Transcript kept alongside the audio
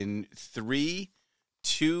In 3,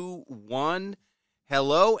 2, 1,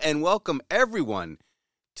 hello and welcome everyone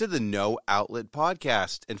to the No Outlet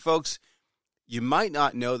Podcast. And folks, you might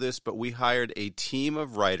not know this, but we hired a team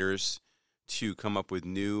of writers to come up with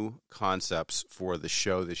new concepts for the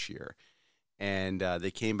show this year. And they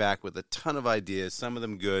came back with a ton of ideas, some of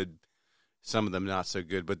them good, some of them not so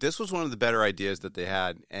good. But this was one of the better ideas that they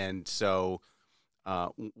had. And so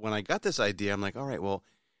when I got this idea, I'm like, all right, well,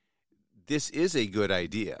 this is a good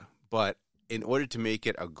idea, but in order to make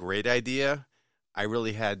it a great idea, I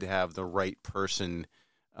really had to have the right person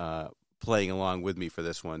playing along with me for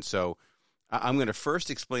this one. So I'm going to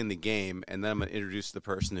first explain the game, and then I'm going to introduce the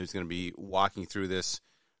person who's going to be walking through this,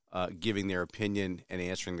 giving their opinion and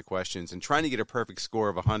answering the questions, and trying to get a perfect score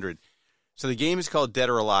of 100. So the game is called Dead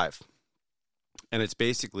or Alive, and it's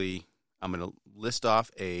basically I'm going to list off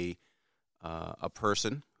a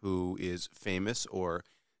person who is famous or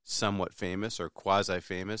somewhat famous or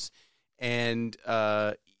quasi-famous, and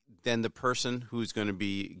then the person who's going to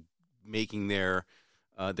be making their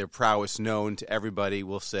prowess known to everybody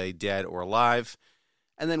will say dead or alive,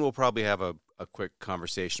 and then we'll probably have a quick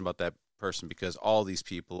conversation about that person because all these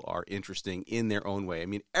people are interesting in their own way. I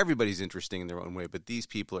mean, everybody's interesting in their own way, but these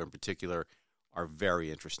people in particular are very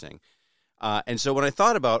interesting. And so when I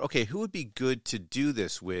thought about, okay, who would be good to do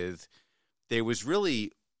this with, there was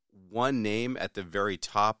really one name at the very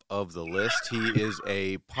top of the list. He is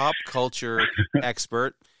a pop culture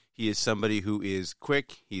expert. He is somebody who is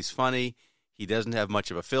quick. He's funny. He doesn't have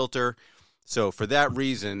much of a filter. So for that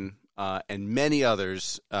reason, and many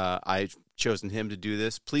others, I've chosen him to do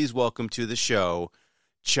this. Please welcome to the show,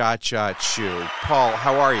 Cha Cha Chu. Paul,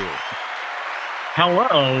 how are you?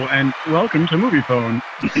 Hello, and welcome to Movie Phone.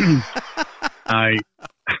 I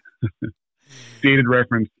dated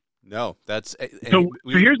reference. No, that's so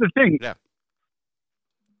here's the thing. Yeah,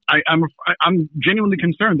 I'm genuinely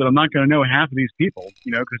concerned that I'm not going to know half of these people.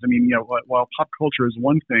 Because I mean, while pop culture is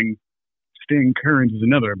one thing, staying current is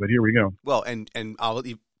another. But here we go. Well, and I'll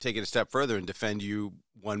take it a step further and defend you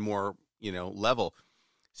one more level.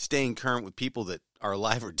 Staying current with people that are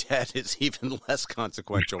alive or dead is even less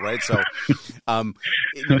consequential, right? So,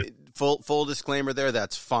 full disclaimer there.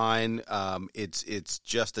 That's fine. It's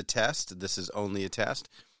just a test. This is only a test.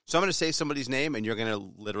 So I'm going to say somebody's name, and you're going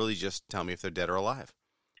to literally just tell me if they're dead or alive.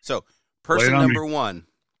 So, person number one,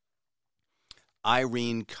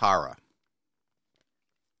 Irene Cara.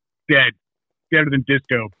 Dead. Deader than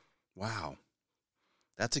disco. Wow.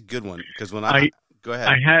 That's a good one, because when go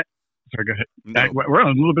ahead. Sorry, go ahead. No. We're on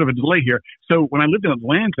a little bit of a delay here. So when I lived in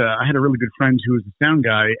Atlanta, I had a really good friend who was a sound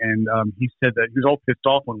guy, and he said that he was all pissed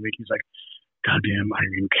off one week. He's like, "Goddamn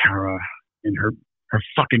Irene Cara and her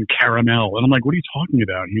fucking caramel." And I'm like, "What are you talking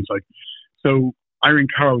about?" And he's like, "So Irene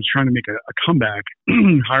Cara was trying to make a comeback,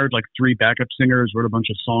 hired like 3 backup singers, wrote a bunch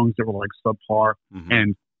of songs that were like subpar,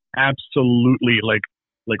 and absolutely like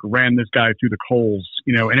ran this guy through the coals,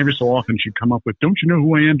 and every so often she'd come up with, 'Don't you know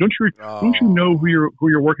who I am? Don't you know who you're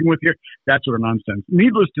working with here?' That sort of nonsense."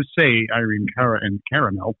 Needless to say, Irene Cara and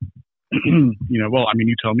Caramel, well, I mean,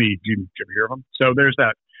 you tell me, did you ever hear of them? So there's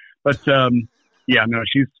that. But yeah, no,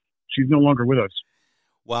 she's no longer with us.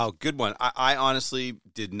 Wow, good one. I honestly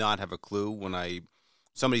did not have a clue when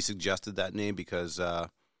somebody suggested that name because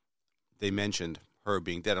they mentioned her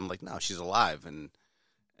being dead. I'm like, no, she's alive, and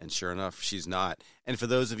sure enough, she's not. And for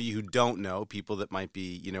those of you who don't know, people that might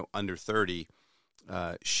be under 30,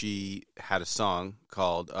 she had a song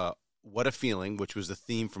called "What a Feeling," which was the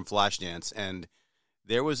theme from Flashdance, and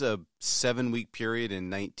there was a 7-week period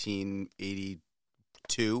in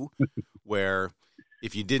 1982 where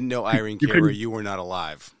if you didn't know Irene Cara, you were not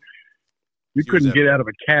alive. You couldn't get out of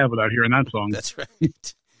a cab without hearing that song. That's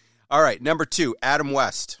right. All right, number 2, Adam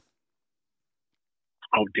West.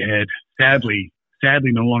 Oh, dead. Sadly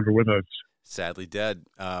no longer with us. Sadly dead.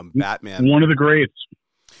 Batman. One of the greats.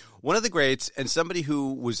 One of the greats, and somebody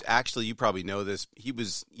who was actually, you probably know this, he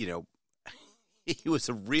was, he was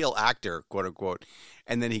a real actor, quote unquote,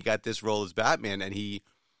 and then he got this role as Batman, and he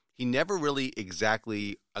never really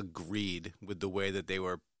exactly agreed with the way that they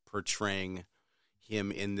were portraying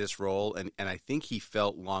him in this role, and I think he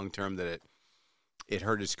felt long-term that it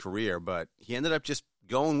hurt his career, but he ended up just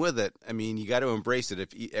going with it. I mean, you got to embrace it.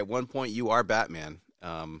 If at one point you are Batman.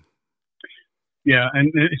 Yeah,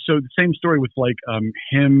 and so the same story with like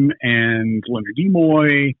him and Leonard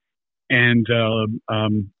Nimoy and the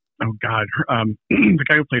guy who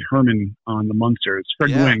played Herman on The Munsters,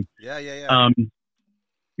 Fred Gwynne. Yeah.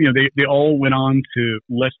 They all went on to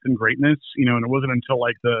less than greatness, and it wasn't until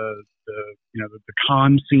like the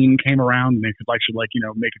con scene came around and they could actually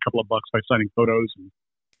make a couple of bucks by signing photos and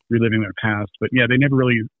reliving their past. But yeah, they never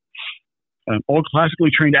really All classically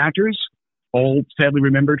trained actors, all sadly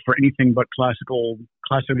remembered for anything but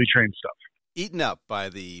classically trained stuff. Eaten up by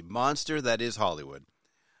the monster that is Hollywood.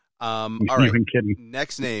 All right. Even kidding.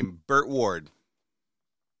 Next name, Burt Ward.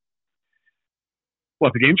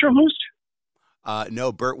 What, the game show host?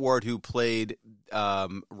 No, Burt Ward, who played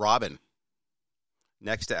Robin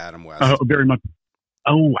next to Adam West. Very much.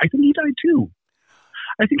 Oh, I think he died too.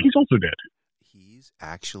 I think he's also dead. He's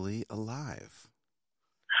actually alive.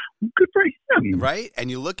 Good for him. Right? And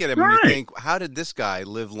you look at him and you think, how did this guy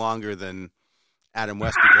live longer than Adam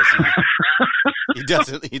West? Because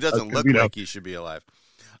he doesn't look like he should be alive.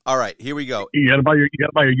 All right, here we go. You gotta buy your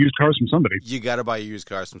used cars from somebody. You gotta buy your used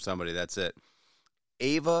cars from somebody. That's it.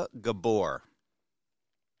 Ava Gabor.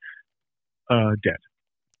 Dead.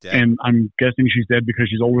 And I'm guessing she's dead because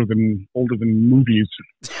she's older than movies.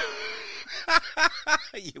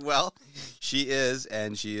 Well, she is,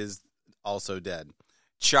 and she is also dead.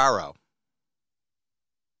 Charo.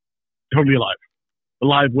 Totally alive.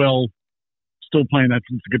 Alive, well, still playing that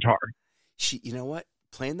guitar. You know what?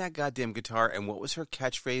 Playing that goddamn guitar, and what was her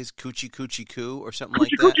catchphrase? Coochie coochie coo or something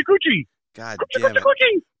coochie, like that? Coochie coochie. God coochie, damn it.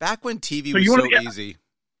 Coochie. Back when TV was so easy.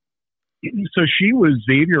 So she was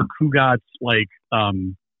Xavier Cugat's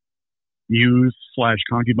muse /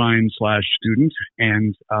 concubine / student,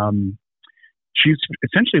 and she's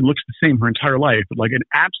essentially looks the same her entire life, but like an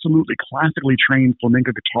absolutely classically trained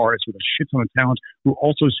flamenco guitarist with a shit ton of talent who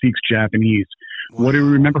also speaks Japanese. Wow. What do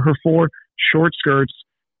we remember her for? Short skirts,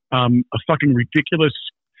 a fucking ridiculous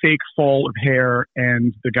fake fall of hair,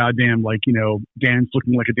 and the goddamn dance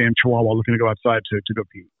looking like a damn chihuahua looking to go outside to go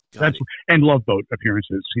pee. And Love Boat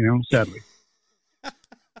appearances, sadly.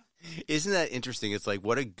 Isn't that interesting? It's like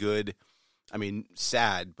what a good,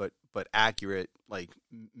 sad but accurate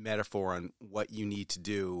metaphor on what you need to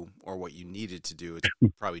do or what you needed to do. It's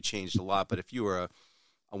probably changed a lot, but if you were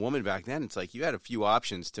a woman back then, it's like you had a few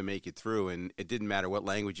options to make it through, and it didn't matter what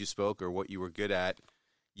language you spoke or what you were good at.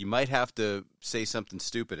 You might have to say something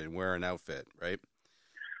stupid and wear an outfit, right?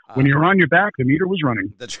 When you're on your back, the meter was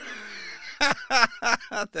running. That's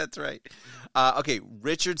that's right. Okay,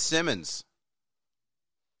 Richard Simmons.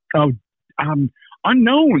 Oh,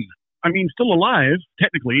 unknown. Still alive,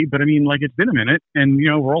 technically, but it's been a minute, and,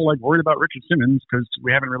 we're all worried about Richard Simmons because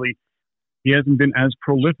he hasn't been as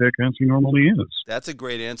prolific as he normally is. That's a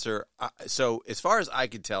great answer. So as far as I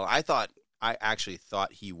could tell, I actually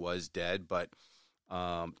thought he was dead, but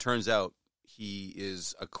turns out he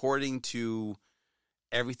is, according to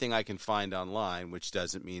everything I can find online, which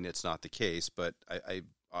doesn't mean it's not the case, but I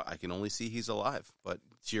can only see he's alive. But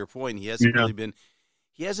to your point, he hasn't really been,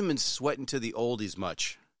 he hasn't been sweating to the oldies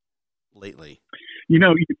much lately. You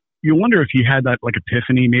wonder if he had that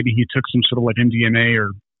epiphany. Maybe he took some sort of MDMA or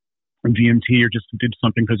DMT or just did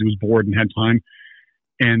something because he was bored and had time.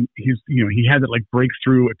 And he had that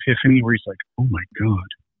breakthrough epiphany where he's like, oh my God,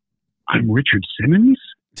 I'm Richard Simmons?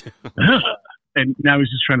 And now he's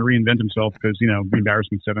just trying to reinvent himself because, the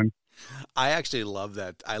embarrassment set in. I actually love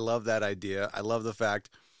that. I love that idea. I love the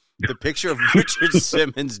picture of Richard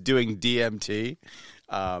Simmons doing DMT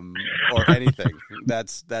or anything.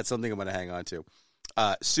 That's something I'm going to hang on to.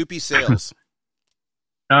 Soupy Sales.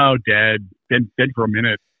 Oh, dead for a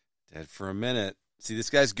minute. Dead for a minute. See, this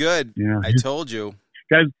guy's good. Yeah. I told you.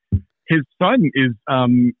 Guys, his son is,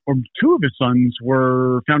 or two of his sons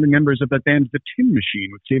were founding members of that band, The Tin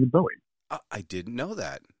Machine, with David Bowie. I didn't know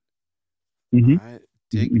that. Mm-hmm. I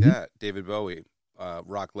dig that. David Bowie,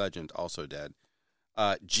 rock legend, also dead.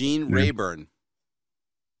 Gene Rayburn.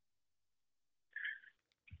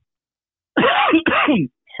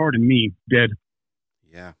 Pardon me, dead.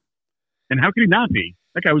 Yeah. And how could he not be?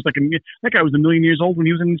 That guy was a million years old when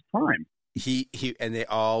he was in his prime. He and they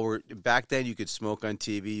all were back then. You could smoke on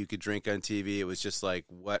TV, you could drink on TV. It was just like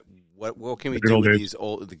what can we do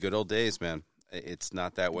with the good old days, man? It's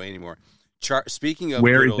not that way anymore. Speaking of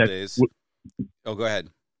good old days, go ahead.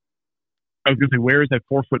 I was going to say, where is that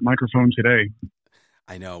 4-foot microphone today?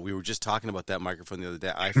 I know. We were just talking about that microphone the other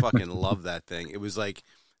day. I fucking love that thing. It was like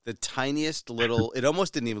the tiniest little. It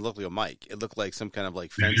almost didn't even look like a mic. It looked like some kind of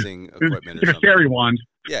fencing equipment. It's like a fairy wand.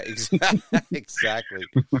 Yeah, exactly.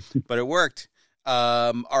 But it worked.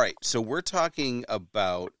 All right. So we're talking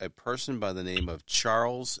about a person by the name of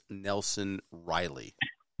Charles Nelson Riley.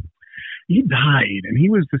 He died, and he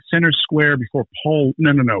was the center square before Paul.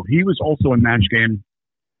 No. He was also in Match Game.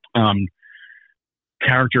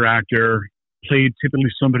 Character actor, played typically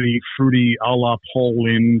somebody fruity a la Paul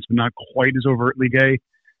Lynde, but not quite as overtly gay.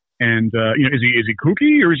 And is he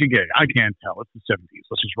kooky or is he gay? I can't tell. It's the 70s.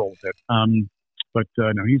 Let's just roll with it. But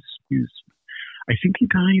no, he's. I think he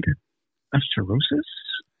died of cirrhosis,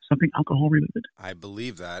 something alcohol related. I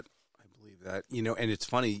believe that. That, and it's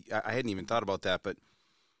funny. I hadn't even thought about that, but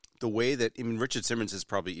the way that Richard Simmons is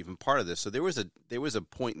probably even part of this. So there was a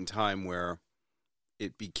point in time where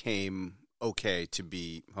it became okay to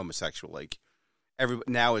be homosexual. Like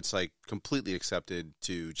now it's like completely accepted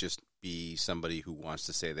to just be somebody who wants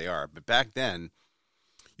to say they are. But back then,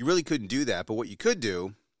 you really couldn't do that. But what you could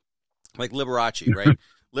do, like Liberace, right?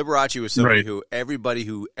 Liberace was somebody who everybody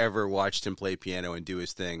who ever watched him play piano and do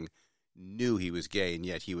his thing knew he was gay, and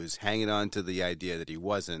yet he was hanging on to the idea that he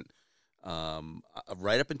wasn't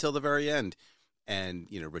right up until the very end. And,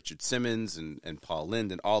 Richard Simmons and Paul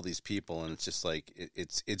Lynde and all these people. And it's just like,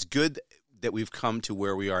 it's good that we've come to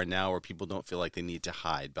where we are now, where people don't feel like they need to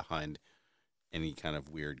hide behind any kind of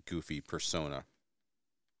weird, goofy persona.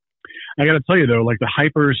 I got to tell you, though, like the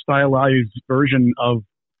hyper stylized version of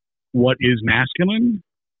what is masculine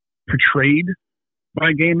portrayed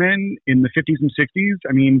by gay men in the 50s and 60s.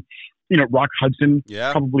 I mean, Rock Hudson,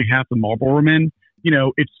 probably half the Marlboro Men,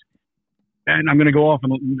 it's, and I'm going to go off,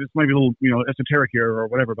 and this might be a little, esoteric here or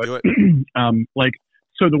whatever, but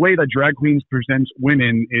so the way that drag queens presents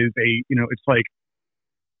women is it's like,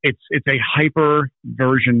 it's a hyper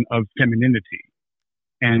version of femininity.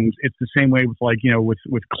 And it's the same way with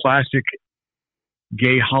with classic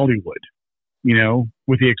gay Hollywood,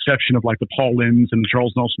 with the exception of like the Paul Lyndes and the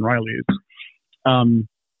Charles Nelson Rileys.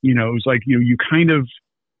 It was like, you kind of,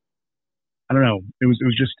 I don't know, it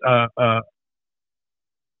was just,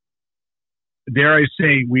 dare I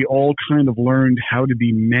say, we all kind of learned how to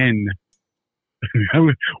be men.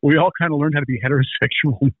 We all kind of learned how to be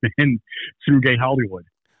heterosexual men through gay Hollywood.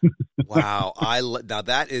 Wow. Now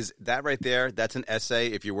that right there, that's an essay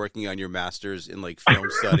if you're working on your master's in like film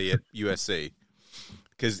study at USC.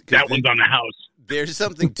 Cause that one's on the house. There's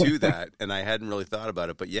something to that, and I hadn't really thought about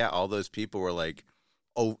it. But yeah, all those people were like,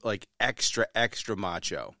 extra, extra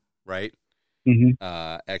macho, right?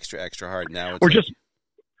 Mm-hmm. Extra, extra hard. Now it's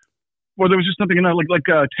there was just something in that, like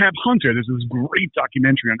Tab Hunter. There's this great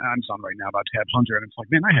documentary on Amazon right now about Tab Hunter, and it's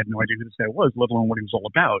like, man, I had no idea who this guy was, let alone what he was all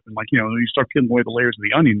about. And you start peeling away the layers of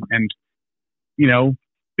the onion, and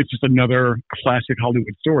it's just another classic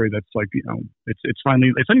Hollywood story that's like, it's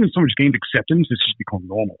finally, it's not even so much gained acceptance, it's just become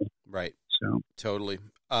normal. Right. So totally.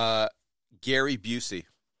 Gary Busey.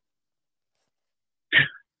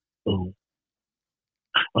 Oh,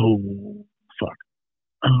 fuck.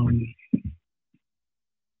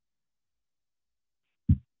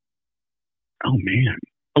 Oh man,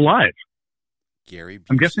 alive. Gary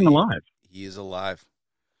Busey. I'm guessing alive. He is alive.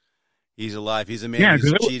 He's alive. He's a man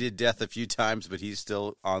who's cheated death a few times, but he's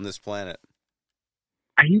still on this planet.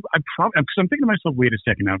 Because I'm thinking to myself, wait a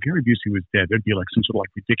second now, if Gary Busey was dead, there'd be like some sort of like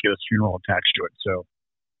ridiculous funeral attached to it. So,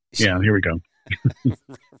 yeah, here we go.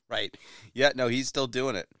 Right. Yeah, no, he's still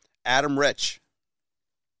doing it. Adam Rich.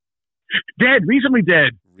 Dead. Recently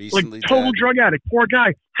dead. Recently total dead. Drug addict. Poor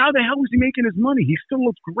guy. How the hell was he making his money? He still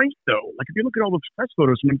looks great, though. Like, if you look at all the press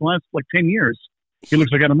photos from the last, 10 years, he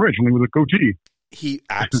looks like Adam Rich, only with a goatee. He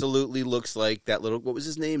absolutely looks like that little, what was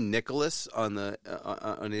his name? Nicholas on the,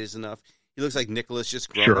 on It Is Enough. He looks like Nicholas just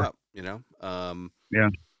grown up, Yeah.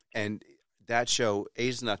 And that show, It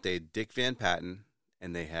Is Enough, they had Dick Van Patten,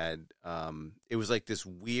 and they had, it was like this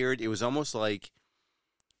weird, it was almost like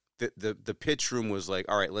the pitch room was like,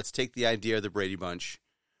 all right, let's take the idea of the Brady Bunch,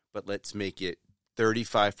 but let's make it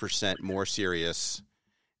 35% more serious.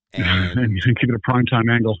 And keep it a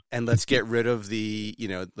primetime angle. And let's get rid of the,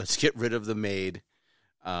 let's get rid of the maid.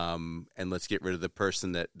 And let's get rid of the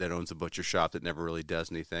person that owns a butcher shop that never really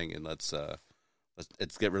does anything. And let's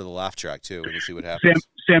get rid of the laugh track too. And we'll see what happens.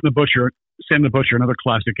 Sam the Butcher, another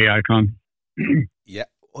classic gay icon. Yeah.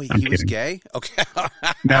 Oh, he was gay? Okay.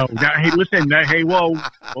 No. Hey, listen. Hey, whoa.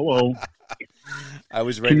 I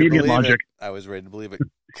was ready Canadian to believe logic. it. I was ready to believe it.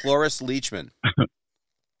 Cloris Leachman.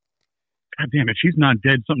 God damn it. She's not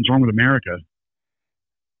dead. Something's wrong with America.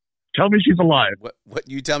 Tell me she's alive. What?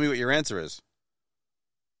 You tell me what your answer is.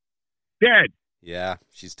 Dead. Yeah,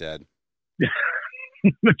 she's dead.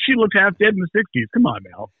 She looked half dead in the 60s. Come on,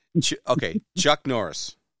 Mal. Okay, Chuck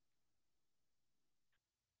Norris.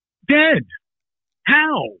 Dead.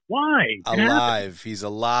 How? Why? Alive. He's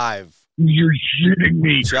alive. You're shitting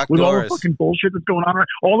me. Chuck With Norris. all the fucking bullshit that's going on,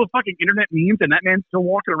 all the fucking internet memes, and that man's still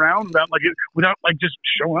walking around without just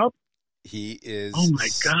showing up. He is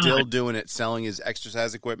still doing it, selling his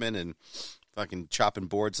exercise equipment and fucking chopping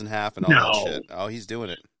boards in half and all that shit. Oh, he's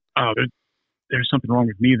doing it. Oh, there's something wrong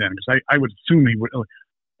with me then, because I would assume he would.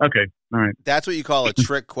 Okay, all right. That's what you call a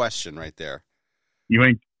trick question right there. You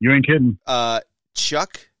ain't kidding.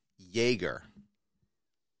 Chuck Yeager.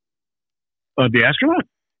 The astronaut?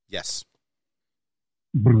 Yes.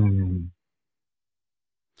 Boom.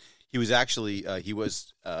 He was actually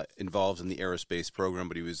involved in the aerospace program,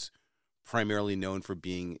 but he was primarily known for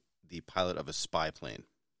being the pilot of a spy plane.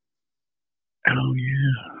 Oh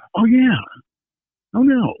yeah. Oh yeah. Oh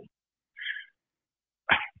no.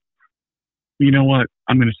 You know what?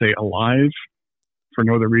 I'm going to say alive for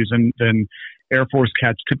no other reason than Air Force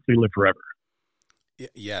cats typically live forever.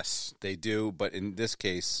 Yes, they do. But in this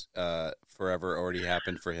case, forever already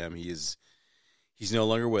happened for him. He's no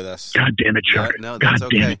longer with us. God damn it, Chuck. No, that's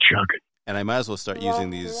God damn okay. it, Chuck. And I might as well start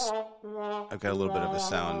using these. I've got a little bit of a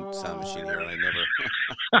sound machine here, and I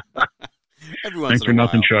never. Every once Thanks in for a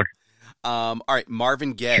nothing, while. Chuck. All right,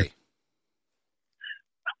 Marvin Gaye.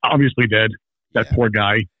 Obviously dead. That poor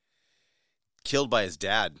guy. Killed by his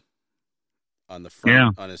dad on the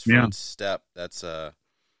front on his front step. That's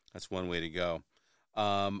one way to go.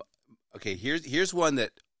 Okay, here's one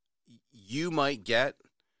that you might get,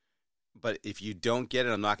 but if you don't get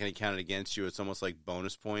it, I'm not going to count it against you. It's almost like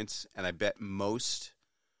bonus points, and I bet I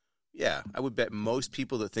would bet most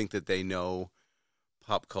people that think that they know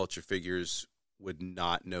pop culture figures would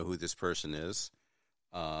not know who this person is.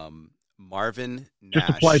 Marvin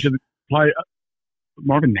Nash. Just apply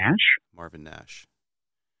Marvin Nash? Marvin Nash.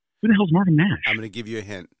 Who the hell's Marvin Nash? I'm going to give you a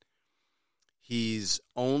hint. He's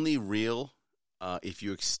only real if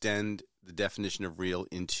you extend the definition of real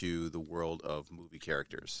into the world of movie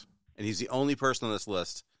characters. And he's the only person on this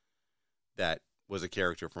list that was a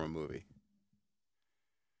character from a movie.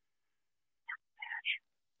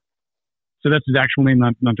 So that's his actual name,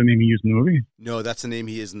 not the name he used in the movie? No, that's the name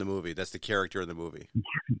he is in the movie. That's the character in the movie.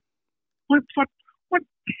 What?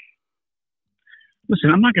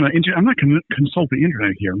 Listen, I'm not going to consult the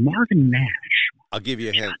internet here. Marvin Nash. I'll give you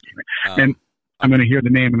a hint. And I'm going to hear the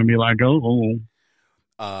name and be like, oh.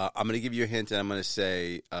 I'm going to give you a hint, and I'm going to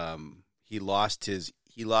say he lost his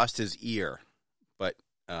ear, but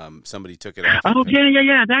somebody took it off. Oh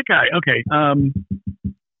yeah, that guy. Okay.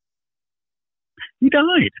 He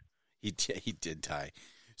died. He did die.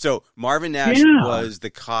 So Marvin Nash was the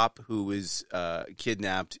cop who was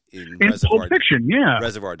kidnapped in Pulp Fiction. Yeah,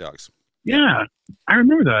 Reservoir Dogs. Yeah, I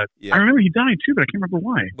remember that. Yeah. I remember he died too, but I can't remember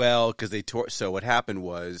why. Well, because so what happened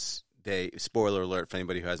was spoiler alert for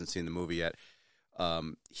anybody who hasn't seen the movie yet.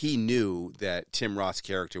 He knew that Tim Roth's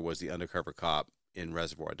character was the undercover cop in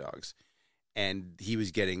Reservoir Dogs, and he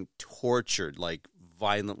was getting tortured like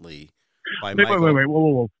violently by Michael. Wait,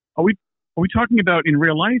 whoa. Are we talking about in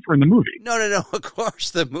real life or in the movie? No. Of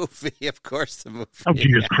course the movie. Of course the movie. Oh,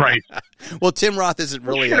 Jesus Christ. Well, Tim Roth isn't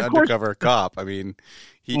really an undercover cop. I mean,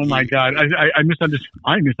 my God. I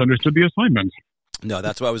misunderstood the assignment. No,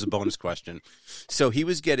 that's why it was a bonus question. So he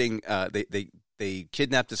was getting, they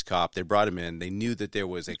kidnapped this cop. They brought him in. They knew that there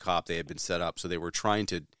was a cop. They had been set up. So they were trying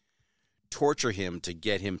to torture him to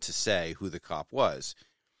get him to say who the cop was.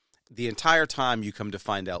 The entire time you come to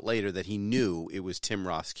find out later that he knew it was Tim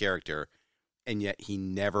Roth's character, and yet he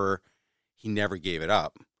never gave it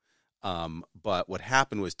up. But what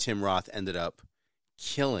happened was Tim Roth ended up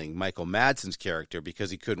killing Michael Madsen's character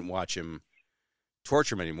because he couldn't watch him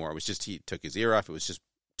torture him anymore. It was just he took his ear off. It was just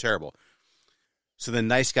terrible. So then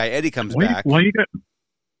nice guy Eddie comes back. Why you got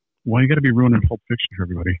to be ruining Pulp Fiction for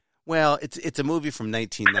everybody? Well, it's a movie from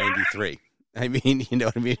 1993. I mean, you know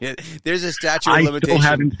what I mean? There's a statute of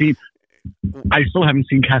limitation. I still haven't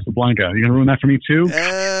seen Casablanca. You gonna ruin that for me too?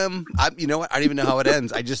 You know what? I don't even know how it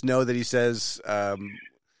ends. I just know that he says,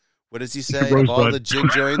 what does he say? Rosebud. Of all the gin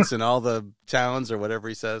joints and all the towns or whatever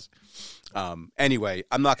he says. Anyway,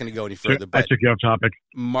 I'm not going to go any further. I took you off topic.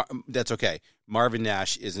 That's okay. Marvin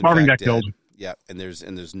Nash is in Marvin fact got killed. Yeah, and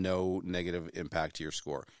there's no negative impact to your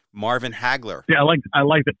score. Marvin Hagler. Yeah, I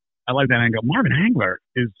like that angle. Marvin Hagler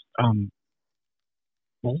is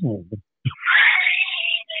bald.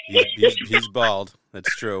 He's bald.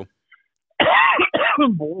 That's true.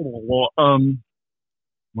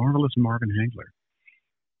 Marvelous Marvin Hagler.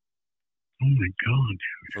 Oh my God!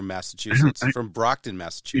 From Massachusetts, from Brockton,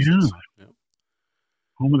 Massachusetts. Yeah. Yep.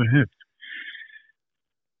 Home of the hip.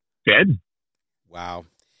 Dead? Wow,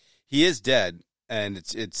 he is dead, and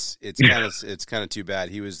it's kind of too bad.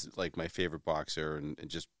 He was like my favorite boxer, and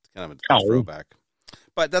just kind of a throwback.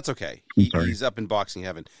 But that's okay. He's up in boxing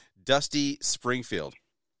heaven. Dusty Springfield.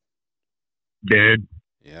 Dead.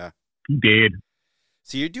 Yeah. Dead.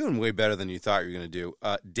 So you're doing way better than you thought you were going to do.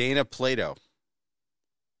 Dana Plato.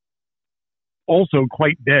 Also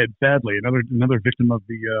quite dead, sadly. Another victim of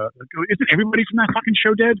the... isn't everybody from that fucking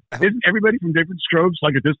show dead? Isn't everybody from Different Strokes,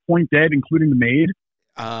 like at this point, dead, including the maid?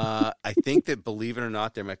 I think that, believe it or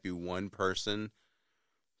not, there might be one person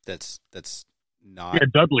that's not... Yeah,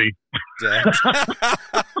 Dudley. Dead.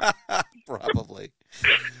 Probably.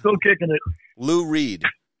 Still kicking it. Lou Reed.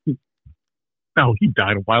 No, he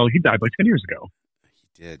died a while. He died like 10 years ago.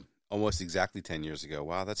 He did. Almost exactly 10 years ago.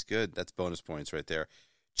 Wow, that's good. That's bonus points right there.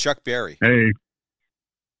 Chuck Berry. Hey.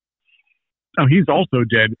 Oh, he's also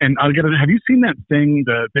dead. And have you seen that thing,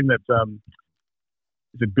 the thing that,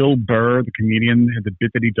 is it Bill Burr, the comedian, the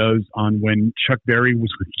bit that he does on when Chuck Berry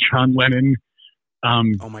was with John Lennon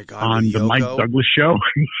oh my God, on the Mike Douglas show?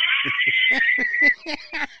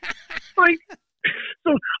 Like,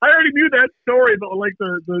 so I already knew that story, but like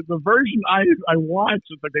the version I watched,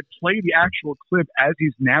 it's like they play the actual clip as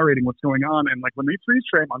he's narrating what's going on, and like when they freeze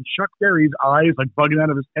frame on Chuck Berry's eyes like bugging out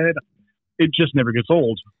of his head, it just never gets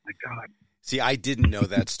old. Oh my God. See, I didn't know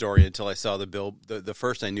that story until I saw the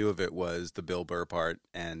first I knew of it was the Bill Burr part,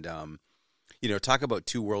 and talk about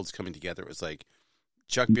two worlds coming together. It was like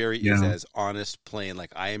Chuck Berry is as honest playing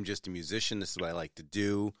like I am just a musician. This is what I like to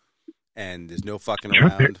do, and there's no fucking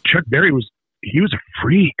around. Chuck Berry was a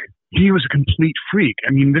freak. He was a complete freak.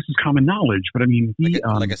 I mean, this is common knowledge, but I mean, he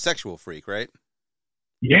like a sexual freak, right?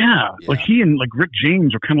 Yeah, like he and like Rick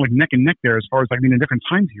James are kind of like neck and neck there as far as like, I mean, in different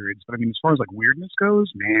time periods. But I mean, as far as like weirdness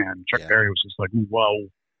goes, man, Chuck Berry was just like, whoa.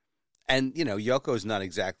 And Yoko's not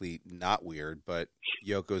exactly not weird, but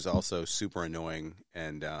Yoko's also super annoying,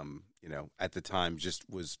 and at the time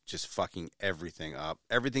was just fucking everything up.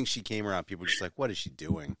 Everything she came around, people were just like, what is she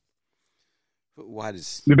doing? Why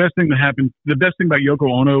does the best thing that happened? The best thing about Yoko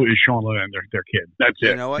Ono is Sean Lennon and their kid. That's it.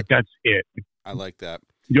 You know what? Like, that's it. I like that.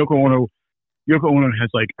 Yoko Ono has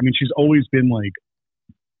like, I mean, she's always been like,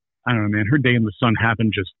 I don't know, man. Her day in the sun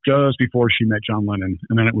happened just before she met John Lennon,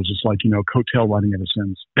 and then it was just like, coattail riding ever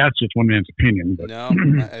since. That's just one man's opinion. But. No,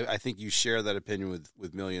 I think you share that opinion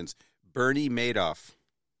with millions. Bernie Madoff.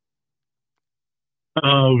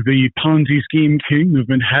 The Ponzi scheme king of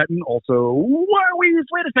Manhattan. Also, wait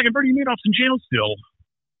a second. Bernie Madoff's in jail still.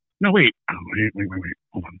 No, wait. Oh, wait.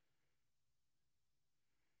 Hold on.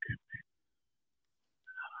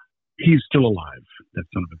 He's still alive. That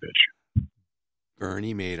son of a bitch.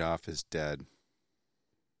 Bernie Madoff is dead.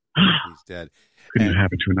 He's dead. Couldn't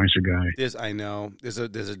happen to a nicer guy. I know. There's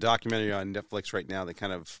a documentary on Netflix right now that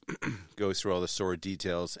kind of goes through all the sordid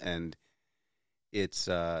details, and it's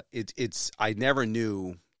I never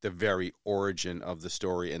knew the very origin of the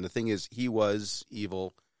story. And the thing is, he was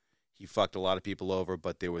evil. He fucked a lot of people over,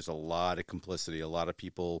 but there was a lot of complicity. A lot of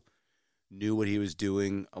people knew what he was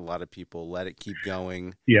doing. A lot of people let it keep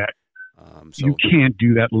going. Yeah. So you can't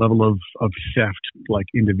do that level of theft like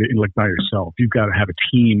by yourself. You've got to have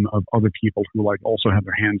a team of other people who like also have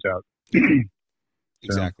their hands out.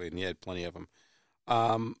 Exactly, and he had plenty of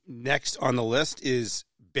them. Next on the list is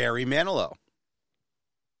Barry Manilow.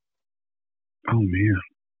 Oh man,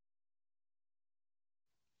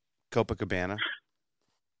 Copacabana.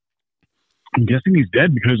 I'm guessing he's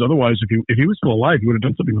dead because otherwise, if he was still alive, he would have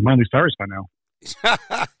done something with Miley Cyrus by now.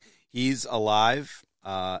 He's alive.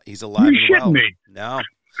 He's alive. You're shitting me. No.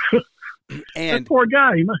 And that poor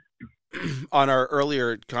guy. On our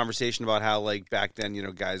earlier conversation about how, like, back then,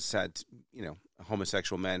 guys had,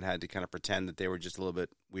 homosexual men had to kind of pretend that they were just a little bit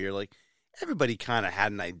weird. Like, everybody kind of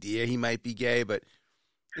had an idea he might be gay, but,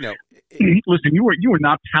 listen, you were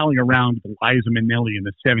not palling around with Liza Minnelli in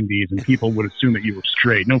the 70s, and people would assume that you were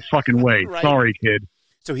straight. No fucking way. Right. Sorry, kid.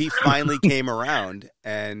 So he finally came around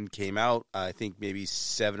and came out, I think, maybe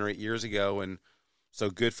 7 or 8 years ago, and so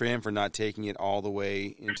good for him for not taking it all the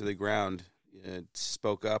way into the ground.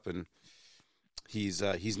 Spoke up, and he's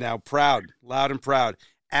now proud, loud and proud.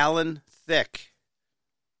 Alan Thicke.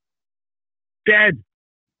 Dead.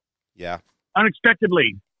 Yeah.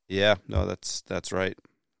 Unexpectedly. Yeah, no, that's right.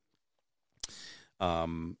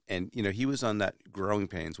 And he was on that Growing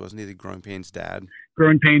Pains, wasn't he? The Growing Pains dad.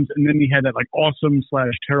 Growing Pains, and then he had that like awesome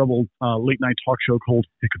 / terrible late night talk show called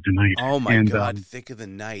Thick of the Night. Oh my God, Thick of the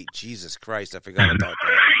Night! Jesus Christ, I forgot about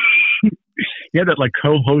that. He had that like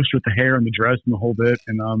co-host with the hair and the dress and the whole bit,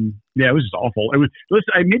 and it was just awful. It was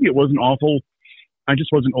maybe it wasn't awful. I just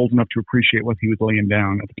wasn't old enough to appreciate what he was laying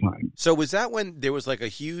down at the time. So was that when there was like a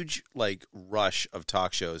huge like rush of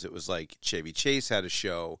talk shows? It was like Chevy Chase had a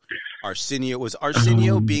show.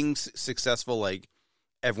 Arsenio being successful, like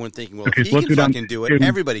everyone thinking, well, if he can fucking do it,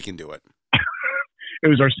 everybody can do it. It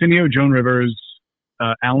was Arsenio, Joan Rivers,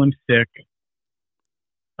 Alan Thicke,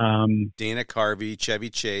 Dana Carvey,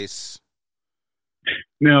 Chevy Chase.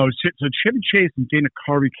 No, so Chevy Chase and Dana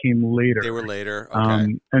Carvey came later. They were later,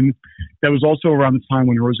 okay. And that was also around the time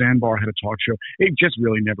when Roseanne Barr had a talk show. It just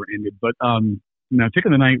really never ended. But Thick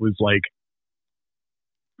of the Night was like,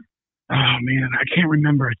 oh man, I can't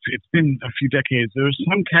remember. It's been a few decades. There was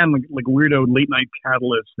some kind of like weirdo late night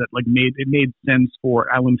catalyst that like made sense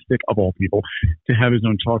for Alan Thicke of all people to have his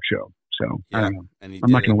own talk show. So I don't know.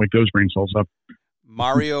 I'm not going to wake those brain cells up.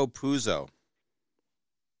 Mario Puzo.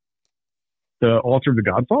 The author of The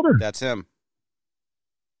Godfather? That's him.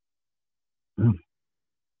 I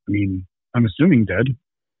mean, I'm assuming dead.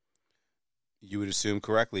 You would assume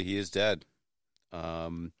correctly. He is dead.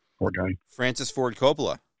 Poor guy. Francis Ford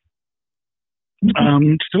Coppola.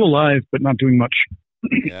 Still alive, but not doing much.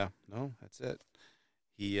 Yeah, no, that's it.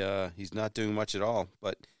 He's not doing much at all.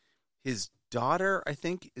 But his daughter, I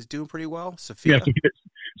think, is doing pretty well. Sophia. Yeah,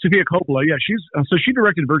 Sophia Coppola. Yeah, she's so she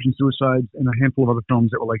directed Virgin Suicides and a handful of other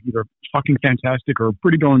films that were like either fucking fantastic or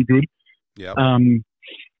pretty darn good. Yeah.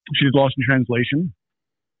 She did Lost in Translation.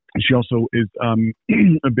 She also is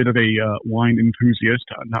a bit of a wine enthusiast,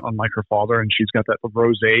 not unlike her father, and she's got that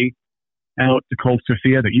rosé out called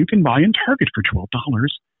Sophia that you can buy in Target for $12.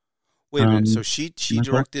 Wait a minute. So she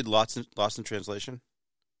directed Lost in Translation?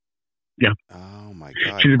 Yeah. Oh my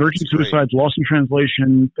God. She did Virgin Suicides, Lost in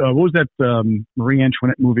Translation. What was that Marie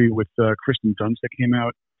Antoinette movie with Kristen Dunst that came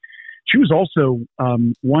out? She was also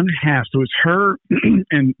one half. So it was her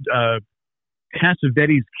and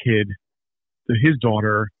Cassavetes' kid, his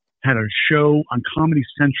daughter, had a show on Comedy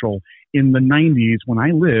Central in the 90s when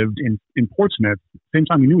I lived in Portsmouth, same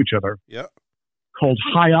time we knew each other. Yeah. Called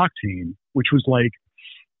High Octane, which was like,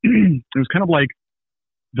 it was kind of like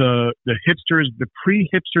the hipsters, the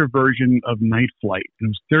pre-hipster version of Night Flight. And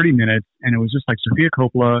it was 30 minutes, and it was just like Sophia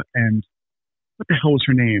Coppola and what the hell was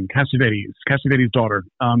her name? Cassavetes' daughter.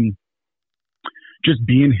 Just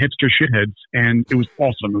being hipster shitheads, and it was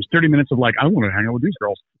awesome. It was 30 minutes of like, I want to hang out with these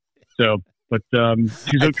girls. So, but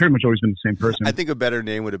she's pretty much always been the same person. I think a better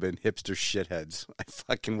name would have been Hipster Shitheads. I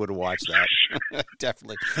fucking would have watched that.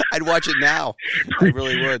 Definitely. I'd watch it now. I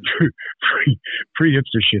really would.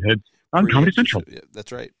 Pre-hipster shitheads on Comedy Central. Yeah,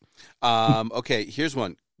 that's right. Okay, here's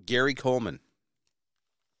one. Gary Coleman.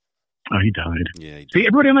 Oh, he died. Yeah, he died. See,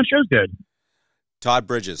 everybody on that show's dead. Todd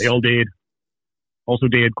Bridges. They all dead. Also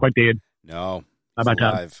dead. Quite dead. No. How about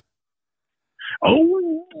alive. Todd?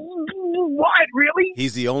 Oh, what? Really?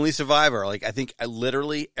 He's the only survivor. Like, I think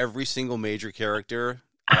literally every single major character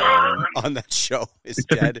on that show is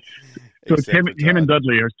dead. So it's him and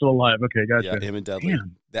Dudley are still alive. Okay, gotcha. Yeah, him and Dudley.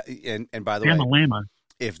 And by the way, Lama.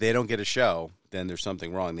 If they don't get a show, then there's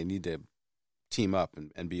something wrong. They need to team up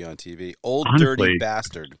and be on TV. Honestly, Dirty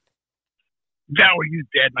Bastard. No, he's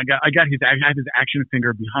dead. I have his action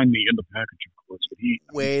finger behind me in the package, of course. But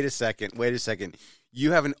Wait a second.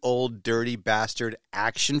 You have an Old Dirty Bastard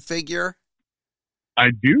action figure?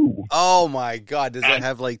 I do. Oh my God! Does it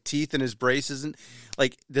have like teeth in his braces and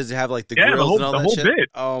like? Does it have like the grills whole, and all the that whole shit? bit?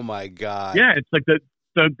 Oh my God! Yeah, it's like the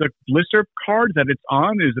blister card that it's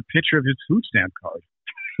on is a picture of his food stamp card.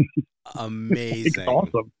 Amazing! It's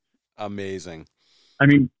awesome. Amazing. I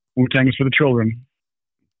mean, Wu-Tang is for the children.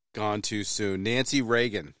 Gone too soon. Nancy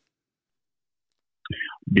Reagan.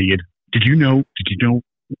 Did you know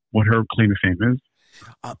what her claim to fame is?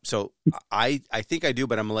 So I think I do,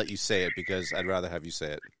 but I'm gonna let you say it because I'd rather have you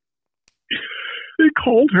say it. They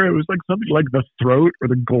called her. It was like something like the throat or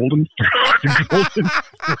the golden throat. The golden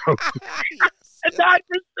throat. And not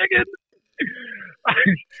for singing.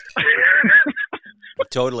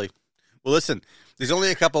 Totally. Well, listen. There's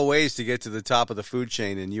only a couple ways to get to the top of the food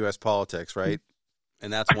chain in U.S. politics, right?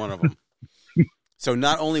 And that's one of them. So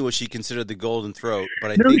not only was she considered the golden throat,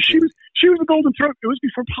 but I think she was the golden throat. It was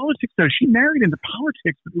before politics, though. She married into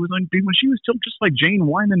politics. But it was when she was still just like Jane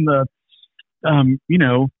Wyman, oh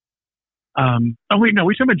wait, no,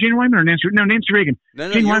 we talking about Jane Wyman or Nancy? No, Nancy Reagan.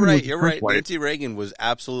 No, Jane you're Wyman right. You're right. wife. Nancy Reagan was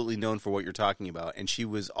absolutely known for what you're talking about, and she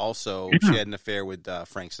was also she had an affair with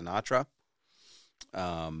Frank Sinatra.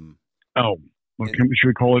 Should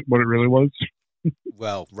we call it what it really was?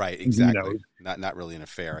 Well, right, exactly. Not really an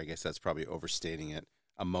affair. I guess that's probably overstating it.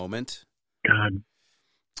 A moment. God,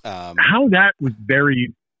 how that was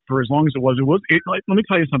buried for as long as it was. Let me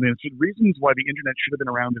tell you something. It's the reasons why the internet should have been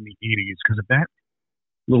around in the 80s. Because if that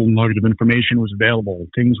little nugget of information was available,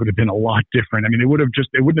 things would have been a lot different. I mean, it wouldn't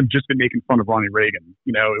have just been making fun of Ronnie Reagan.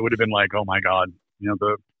 It would have been like, oh my God,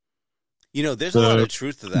 there's a lot of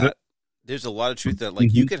truth to that. There's a lot of truth that,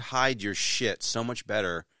 like, you could hide your shit so much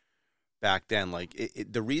better back then. Like,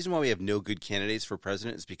 the reason why we have no good candidates for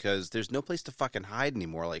president is because there's no place to fucking hide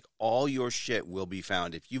anymore. Like, all your shit will be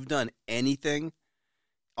found. If you've done anything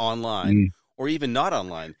online or even not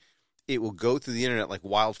online, it will go through the internet like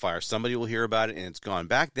wildfire. Somebody will hear about it and it's gone.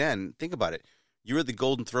 Back then, think about it. You were the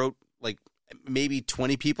golden throat, like maybe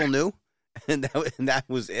 20 people knew, and that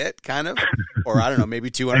was it, kind of. Or I don't know,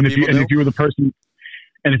 maybe 200 people knew.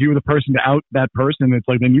 And if you were the person to out that person, it's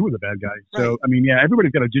like then you were the bad guy. So, right. I mean, yeah,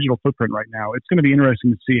 everybody's got a digital footprint right now. It's going to be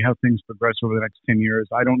interesting to see how things progress over the next 10 years.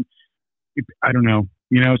 I don't know.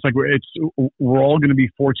 It's like we're all going to be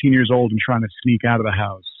 14 years old and trying to sneak out of the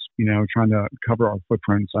house trying to cover our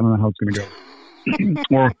footprints. I don't know how it's going to go.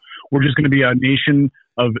 Or we're just going to be a nation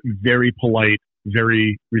of very polite,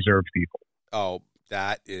 very reserved people. Oh,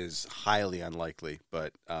 that is highly unlikely,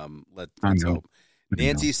 but let's know. hope.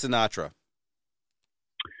 Nancy Sinatra.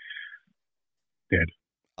 Dead.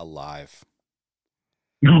 Alive.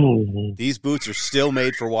 No. These boots are still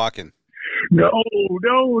made for walking. No.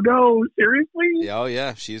 Seriously? Oh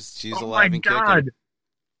yeah, she's Oh alive my and God. kicking.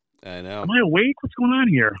 I know. Am I awake? What's going on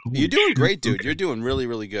here? You're doing great, dude. Okay. You're doing really,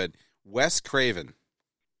 really good. Wes Craven.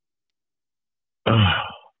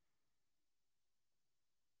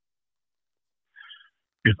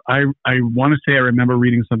 If I want to say I remember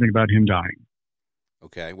reading something about him dying.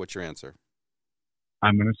 Okay, what's your answer?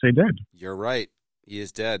 I'm going to say dead. You're right. He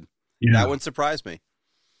is dead. Yeah. That one surprised me.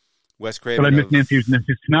 Wes Craven. But I missed Nancy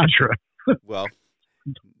Sinatra. Well,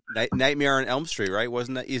 Nightmare on Elm Street, right?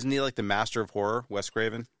 Isn't he like the master of horror, Wes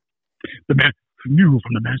Craven? New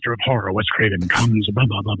from the master of horror, Wes Craven comes blah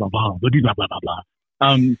blah blah blah blah blah blah blah blah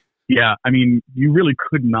blah. Yeah, I mean, you really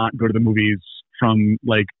could not go to the movies from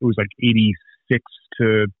it was 86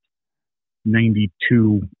 to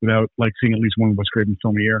 92 without seeing at least one Wes Craven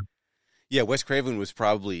film a year. Yeah, Wes Craven was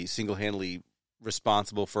probably single-handedly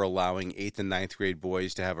responsible for allowing 8th and 9th grade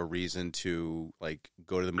boys to have a reason to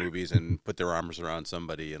go to the movies and put their arms around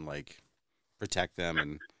somebody and protect them.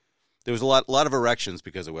 And there was a lot of erections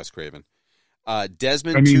because of Wes Craven.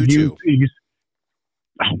 Desmond Tutu.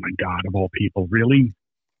 Oh my God! Of all people, really?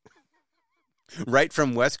 Right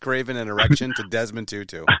from Wes Craven and erection to Desmond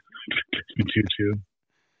Tutu. Desmond Tutu,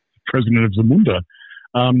 president of Zamunda.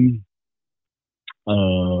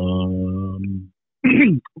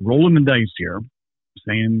 Rolling the dice here,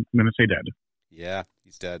 saying I'm going to say dead. Yeah,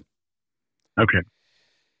 he's dead. Okay,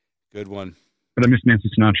 good one. But I miss Nancy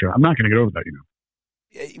Sinatra. I'm not going to get over that,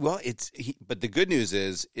 Yeah, well, but the good news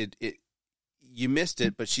is you missed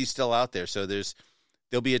it, but she's still out there. So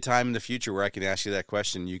there'll be a time in the future where I can ask you that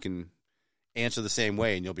question. You can answer the same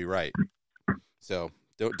way, and you'll be right. So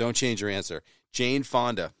don't change your answer. Jane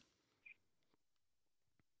Fonda.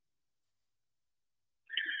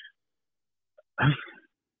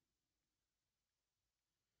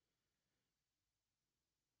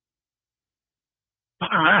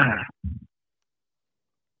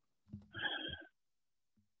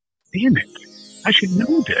 Damn it. I should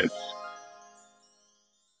know this.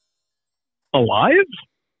 Alive?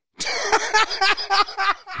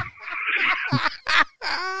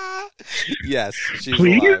 Yes, she's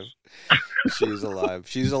Please? alive. She's alive.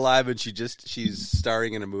 She's alive, and she's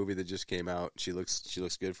starring in a movie that just came out. She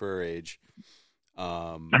looks good for her age.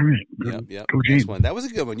 All right. Yep. Go Nice James. one. That was a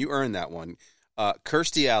good one. You earned that one.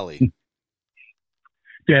 Kirstie Alley.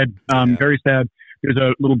 Dead. Yeah. Very sad. There's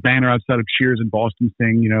a little banner outside of Cheers in Boston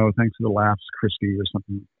saying, thanks for the laughs, Christy, or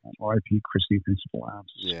something. R.I.P. Christy, thanks for the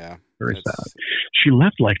laughs. Yeah. Very sad. She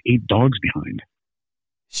left 8 dogs behind.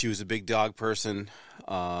 She was a big dog person,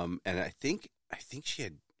 and I think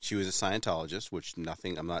she was a Scientologist, which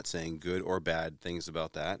I'm not saying good or bad things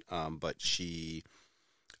about that, but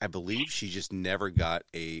I believe she just never got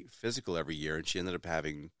a physical every year, and she ended up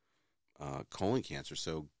having colon cancer.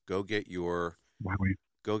 So go get your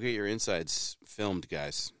insides filmed,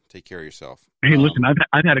 guys. Take care of yourself. Hey, listen,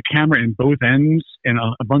 I've had a camera in both ends and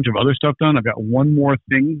a bunch of other stuff done. I've got one more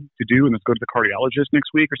thing to do, and let's go to the cardiologist next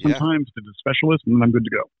week or sometime to the specialist, and then I'm good to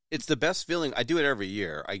go. It's the best feeling. I do it every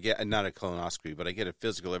year. I get not a colonoscopy, but I get a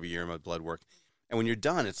physical every year in my blood work. And when you're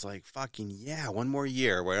done, it's like, fucking yeah, one more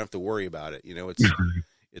year where I don't have to worry about it.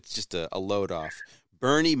 It's just a load off.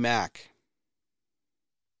 Bernie Mac.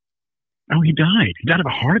 Oh, he died. He died of a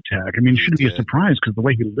heart attack. I mean, it shouldn't be a surprise because the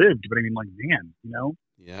way he lived. But I mean, man,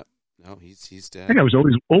 Yeah. No, he's dead. I think I was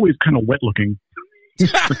always kind of wet looking.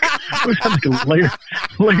 Always had a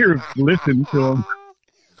layer of glisten to him.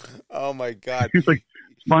 Oh my God. He's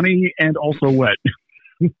funny and also wet.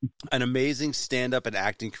 An amazing stand-up and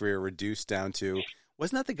acting career reduced down to,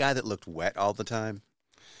 wasn't that the guy that looked wet all the time?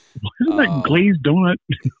 Isn't that glazed donut?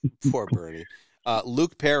 Poor Bernie.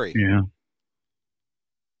 Luke Perry. Yeah.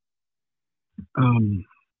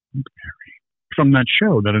 Luke Perry. From that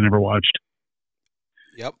show that I never watched.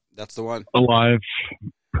 Yep, that's the one. Alive.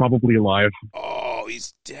 Probably alive. Oh,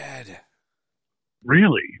 he's dead.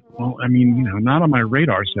 Really? Well, I mean, not on my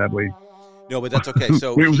radar, sadly. No, but that's okay.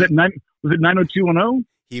 So wait, was it 90210?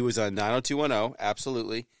 He was on 90210,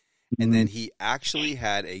 absolutely. And then he actually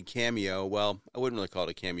had a cameo. Well, I wouldn't really call it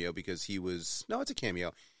a cameo because it's a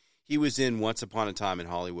cameo. He was in Once Upon a Time in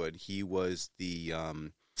Hollywood. He was the,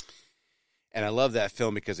 and I love that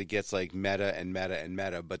film because it gets meta and meta and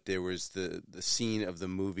meta, but there was the scene of the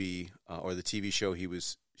movie or the TV show he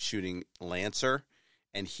was shooting, Lancer,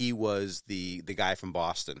 and he was the guy from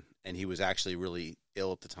Boston, and he was actually really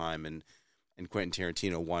ill at the time, and Quentin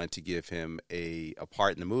Tarantino wanted to give him a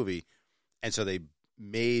part in the movie, and so they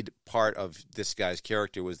made part of this guy's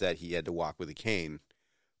character was that he had to walk with a cane,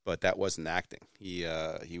 but that wasn't acting. He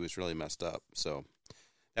was really messed up, so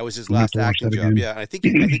that was his last acting job. Yeah, and I think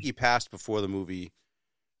he passed before the movie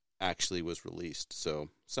actually was released, so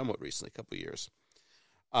somewhat recently, a couple of years.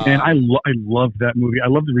 And I love that movie. I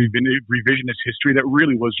love the revisionist history. That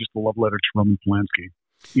really was just a love letter to Roman Polanski,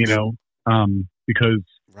 you know, because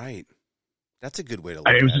right, that's a good way to look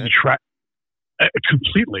at it. It was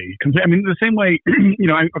completely. I mean, the same way, you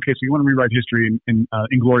know. Okay, so you want to rewrite history in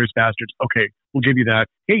Inglourious Bastards? Okay, we'll give you that.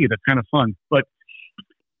 Hey, that's kind of fun, but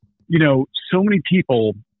you know, so many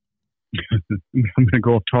people. I'm going to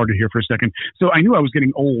go off target here for a second. So I knew I was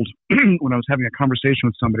getting old when I was having a conversation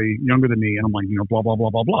with somebody younger than me, and I'm like, you know, blah blah blah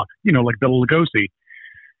blah blah. You know, like Bela Lugosi,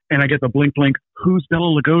 and I get the blink blink. Who's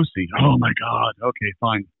Bela Lugosi? Oh my God. Okay,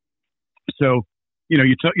 fine. So, you know,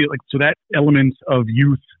 so that element of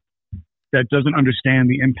youth that doesn't understand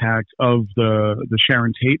the impact of the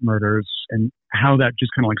Sharon Tate murders and how that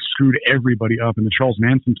just kind of like screwed everybody up in the Charles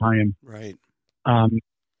Manson tie-in. Right.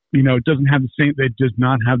 You know, it does not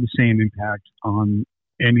have the same impact on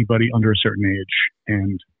anybody under a certain age.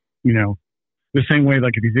 And, you know, the same way,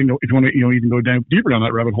 like if you want to, you know, even go down deeper down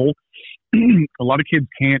that rabbit hole, a lot of kids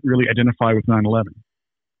can't really identify with 9/11.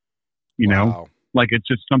 You know, like it's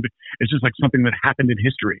just like something that happened in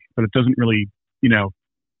history, but it doesn't really, you know,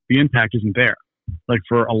 the impact isn't there. Like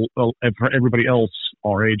for everybody else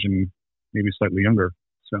our age and maybe slightly younger.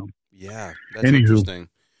 So yeah, that's interesting.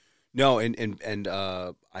 No, and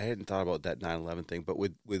I hadn't thought about that 9/11 thing, but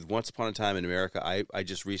with Once Upon a Time in America, I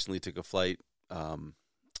just recently took a flight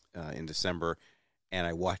in December, and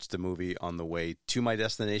I watched the movie on the way to my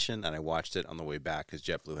destination, and I watched it on the way back because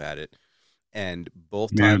JetBlue had it, and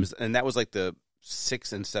both times, and that was like the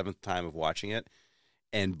 6th and 7th time of watching it,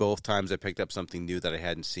 and both times I picked up something new that I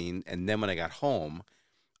hadn't seen, and then when I got home,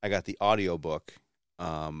 I got the audiobook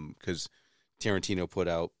because Tarantino put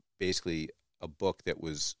out basically a book that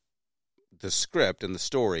was the script and the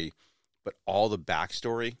story, but all the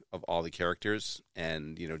backstory of all the characters,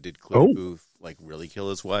 and you know, did Cliff Booth like really kill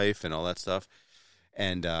his wife and all that stuff?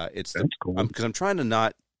 And it's cool because I'm trying to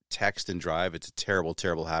not text and drive. It's a terrible,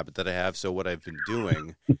 terrible habit that I have. So what I've been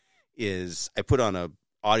doing is I put on a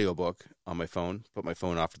audiobook on my phone, put my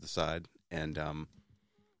phone off to the side, and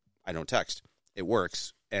I don't text. It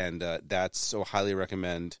works, and that's so highly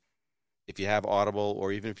recommend if you have Audible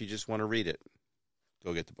or even if you just want to read it,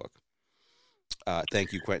 go get the book.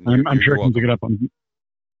 Thank you, Quentin. I'm sure I can dig it up on.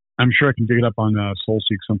 I'm sure I can dig it up on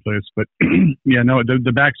SoulSeek someplace. But yeah, no,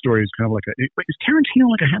 the backstory is kind of like is Tarantino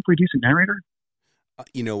like a halfway decent narrator?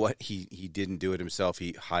 You know what? He didn't do it himself.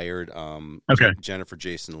 He hired Jennifer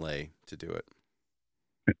Jason Leigh to do it.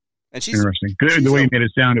 And she's interesting. The way he made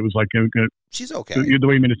it sound, it was like she's okay. The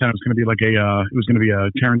way he made it sound, it was going to be like it was going to be a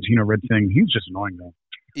Tarantino red thing. He's just annoying though.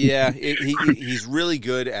 Yeah, he's really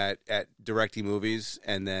good at directing movies,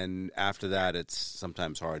 and then after that, it's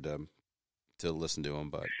sometimes hard to listen to him.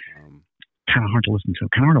 But kind of hard to listen to.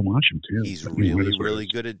 Kind of hard to watch him too. He's really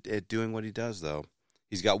good at doing what he does, though.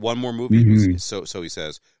 He's got one more movie. Mm-hmm. So he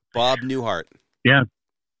says. Bob Newhart. Yeah.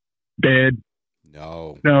 Dead.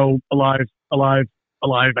 No. Alive. I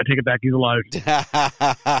take it back. He's alive.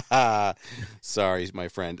 Sorry, my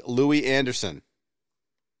friend. Louis Anderson.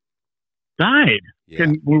 Died. Yeah.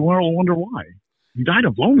 And we all wonder why. He died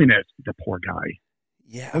of loneliness, the poor guy.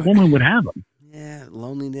 Yeah. A woman would have him. Yeah,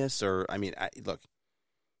 loneliness look,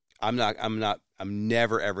 I'm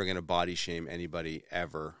never ever going to body shame anybody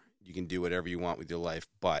ever. You can do whatever you want with your life,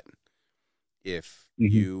 but if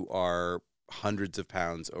you are hundreds of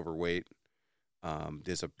pounds overweight,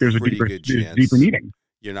 there's a pretty good chance deeper meaning.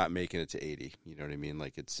 You're not making it to 80. You know what I mean?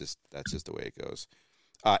 Like that's just the way it goes.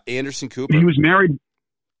 Anderson Cooper. He was married.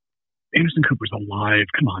 Anderson Cooper's alive.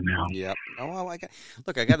 Come on now. Yep. Oh, well, I got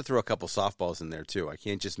to throw a couple softballs in there too. I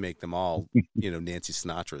can't just make them all, Nancy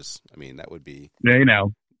Sinatra's. I mean, that would be. Yeah,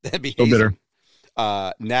 that'd be so bitter.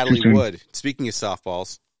 Natalie Wood. Speaking of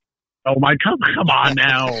softballs. Oh my! Come on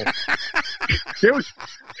now.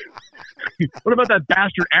 What about that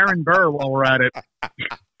bastard Aaron Burr? While we're at it,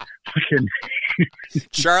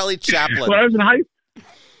 Charlie Chaplin. When I was in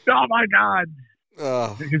oh my God.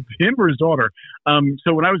 Him or his daughter.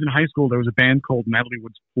 So when I was in high school, there was a band called Natalie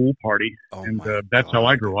Wood's Pool Party, and that's how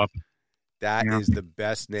I grew up. That is the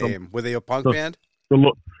best name. Were they a punk band?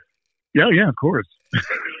 Yeah, of course.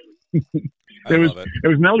 It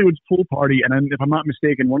was Natalie Wood's Pool Party, and then, if I'm not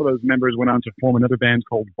mistaken, one of those members went on to form another band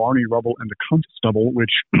called Barney Rubble and the Constable,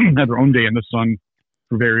 which had their own day in the sun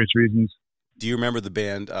for various reasons. Do you remember the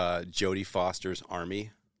band Jodie Foster's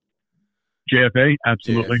Army? JFA,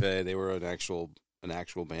 absolutely. JFA, they were an actual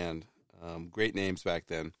band. Great names back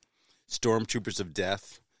then. Stormtroopers of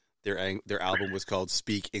Death. Their album was called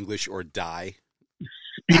Speak English or Die.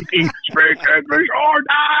 Speak English or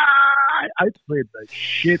Die! I played the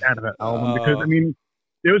shit out of that album because, I mean,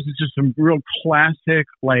 there was just some real classic,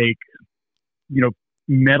 like, you know,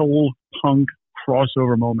 metal punk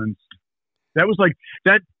crossover moments. That was like,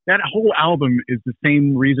 that whole album is the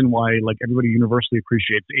same reason why, like, everybody universally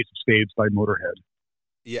appreciates Ace of Spades by Motorhead.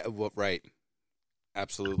 Yeah, well, right.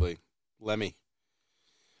 Absolutely. Lemmy.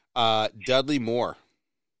 Dudley Moore.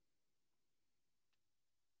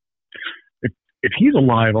 If he's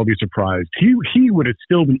alive, I'll be surprised. He would have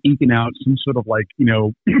still been eking out some sort of, like, you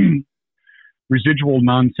know, residual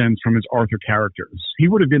nonsense from his Arthur characters. He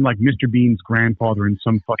would have been like Mr. Bean's grandfather in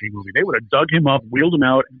some fucking movie. They would have dug him up, wheeled him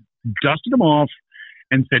out, dusted him off,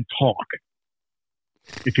 and said, talk.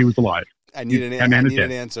 If he was alive. I need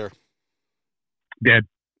an answer. Dead.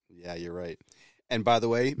 Yeah, you're right. And by the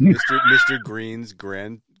way, Mr. Green's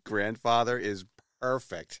grandfather is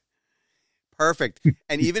perfect. Perfect.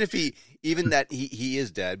 And even if he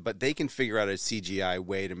is dead, but they can figure out a CGI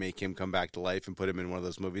way to make him come back to life and put him in one of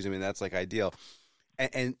those movies. I mean, that's like ideal.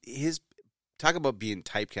 And his talk about being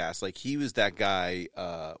typecast, like he was that guy,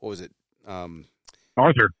 what was it?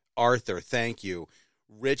 Arthur, thank you.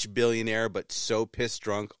 Rich billionaire, but so pissed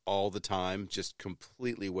drunk all the time, just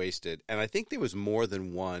completely wasted. And I think there was more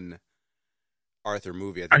than one Arthur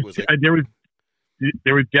movie. I think it was like,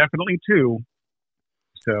 there was definitely two.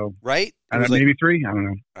 So right? Maybe three. I don't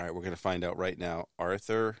know. All right, we're going to find out right now.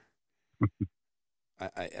 Arthur.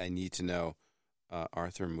 I need to know.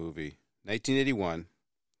 Arthur movie, 1981,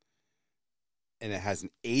 and it has an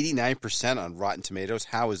 89% on Rotten Tomatoes.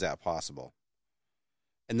 How is that possible?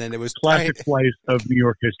 And then it was classic slice of New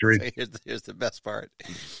York history. So here's the best part.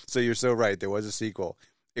 So you're so right. There was a sequel.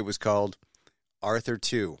 It was called Arthur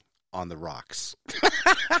 2 on the Rocks.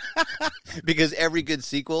 Because every good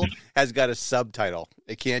sequel has got a subtitle.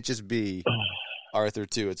 It can't just be Arthur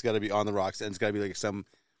 2. It's got to be on the Rocks, and it's got to be like some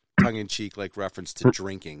tongue-in-cheek like reference to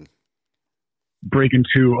drinking. Breaking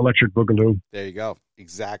 2, Electric Boogaloo. There you go.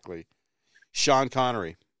 Exactly. Sean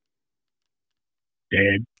Connery.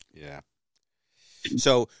 Dead. Yeah.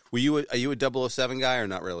 So, are you a 007 guy or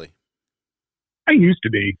not really? I used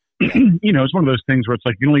to be. Yeah. You know, it's one of those things where it's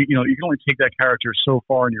like you can only take that character so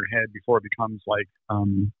far in your head before it becomes like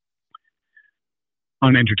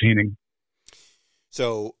unentertaining.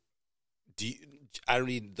 So, I don't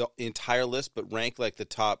need the entire list, but rank like the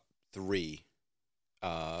top 3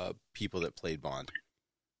 people that played Bond.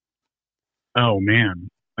 Oh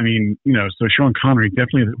man. I mean, you know, so Sean Connery,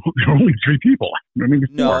 definitely, there were only 3 people. I mean,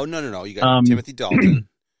 no. You got Timothy Dalton.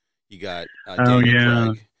 You got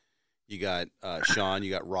Daniel Craig. You got Sean. You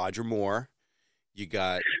got Roger Moore. You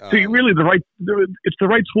got... so you really, it's the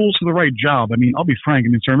right tools for the right job. I mean, I'll be frank. I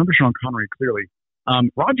mean, so I remember Sean Connery clearly.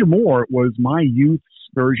 Roger Moore was my youth's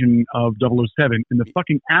version of 007, and the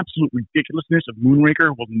fucking absolute ridiculousness of Moonraker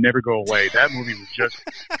will never go away. That movie was just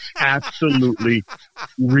absolutely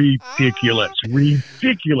ridiculous.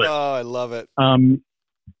 Ridiculous. Oh, I love it. And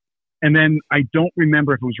then I don't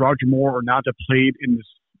remember if it was Roger Moore or not that played in this.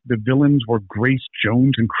 The villains were Grace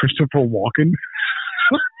Jones and Christopher Walken.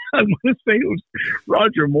 I want to say it was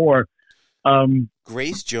Roger Moore.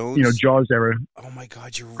 Grace Jones? You know, Jaws era. Oh, my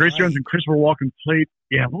God, you're Grace right. Jones and Christopher Walken played...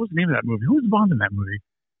 Yeah, what was the name of that movie? Who was Bond in that movie?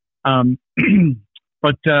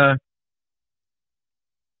 But,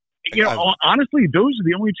 you know, honestly, those are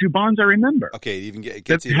the only 2 Bonds I remember. Okay, it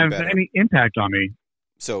gets even better. Any impact on me.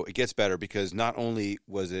 So it gets better because not only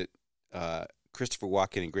was it Christopher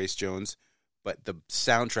Walken and Grace Jones, but the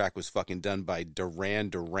soundtrack was fucking done by Duran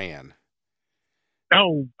Duran.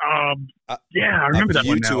 Oh, yeah, I remember that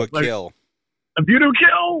one now. A View to a Kill. A View to a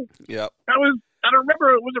Kill? Yep. I don't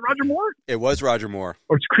remember. Was it Roger Moore? It was Roger Moore.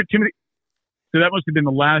 Or it's Timothy. So that must have been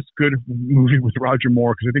the last good movie with Roger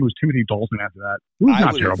Moore, because I think it was Timothy Dalton after that. It was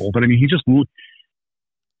not terrible, but I mean, he just...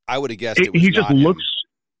 I would have guessed it was he just not looks... him.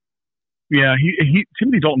 Yeah,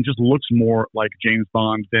 Timothy Dalton just looks more like James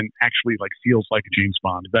Bond than actually like feels like James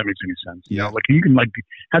Bond, if that makes any sense. You know, like you can like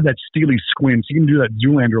have that steely squint, you can do that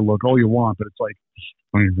Zoolander look all you want, but it's like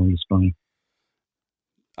it's funny.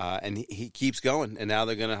 And he keeps going, and now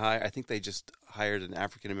they're going to hire. I think they just hired an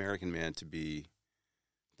African American man to be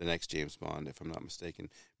the next James Bond, if I'm not mistaken.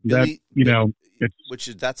 That's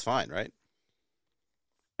fine, right?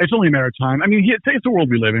 It's only a matter of time. I mean, it's the world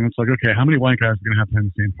we live in. It's like, okay, how many white guys are going to have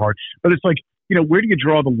the same part? But it's like, you know, where do you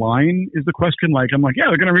draw the line is the question. Like, I'm like, yeah,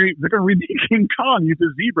 they're going to remake King Kong. Use a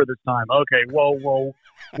zebra this time. Okay, whoa.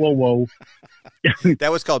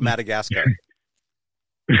 That was called Madagascar.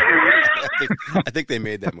 I think they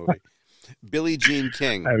made that movie. Billie Jean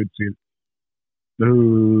King. I would see it.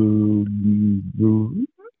 Ooh,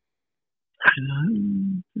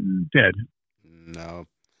 dead. No,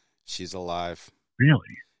 she's alive. Really?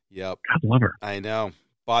 Yep. God love her. I know.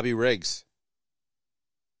 Bobby Riggs.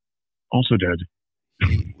 Also dead.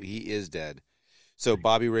 He is dead. So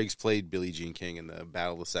Bobby Riggs played Billie Jean King in the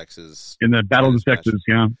Battle of the Sexes. In the Battle of the Sexes,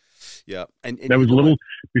 yeah. Yeah. And that was a little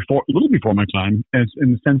before my time,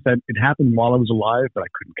 in the sense that it happened while I was alive, but I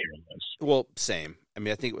couldn't care less. Well, same. I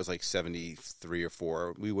mean, I think it was like 73 or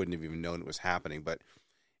 4. We wouldn't have even known it was happening. But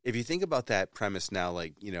if you think about that premise now,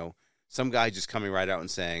 like, you know, some guy just coming right out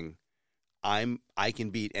and saying, I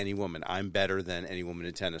can beat any woman. I'm better than any woman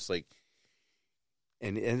in tennis. Like,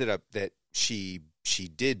 and it ended up that she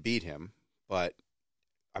did beat him. But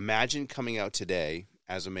imagine coming out today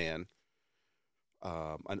as a man,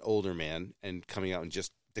 an older man, and coming out and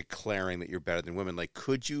just declaring that you're better than women. Like,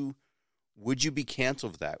 would you be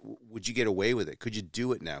canceled for that? Would you get away with it? Could you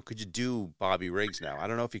do it now? Could you do Bobby Riggs now? I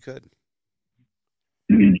don't know if you could.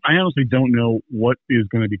 I honestly don't know what is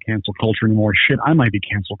going to be cancel culture anymore. Shit, I might be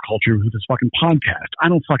cancel culture with this fucking podcast. I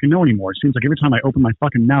don't fucking know anymore. It seems like every time I open my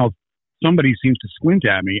fucking mouth, somebody seems to squint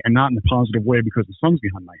at me, and not in a positive way because the sun's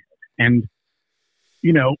behind my head. And,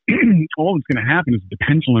 you know, all that's going to happen is the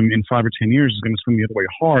pendulum in 5 or 10 years is going to swing the other way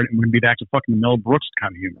hard, and we're going to be back to fucking Mel Brooks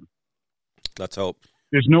kind of humor. Let's hope.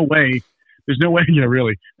 There's no way, yeah,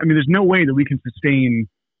 really. I mean, there's no way that we can sustain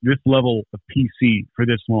this level of PC for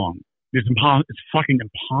this long. It's fucking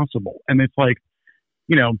impossible. And it's like,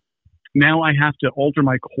 you know, now I have to alter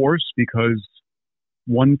my course because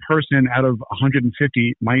one person out of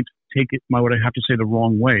 150 might take it, what I have to say, the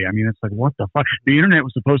wrong way. I mean, it's like, what the fuck? The internet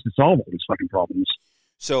was supposed to solve all these fucking problems.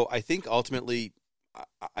 So I think ultimately,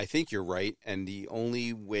 I think you're right. And the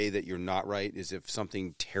only way that you're not right is if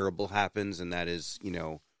something terrible happens, and that is, you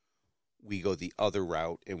know, we go the other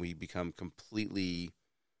route and we become completely,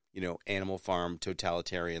 you know, Animal Farm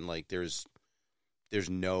totalitarian. Like there's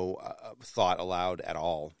no thought allowed at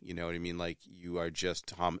all. You know what I mean? Like you are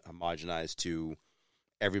just homogenized to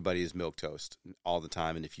everybody is milquetoast all the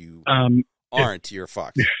time. And if you aren't, you're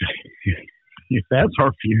fucked. If that's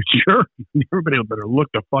our future, everybody better look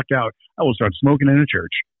the fuck out. I will start smoking in a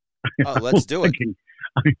church. Oh, let's do it.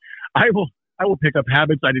 I will pick up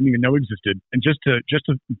habits I didn't even know existed, and just to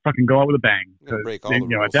fucking go out with a bang. Break all the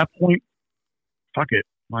rules. At that point, fuck it.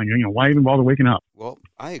 You know, why even bother waking up? Well,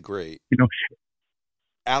 I agree. You know,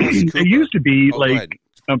 Alice Cooper. It used to be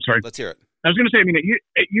I'm sorry. Let's hear it. I was going to say, I mean,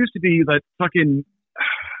 it used to be that fucking.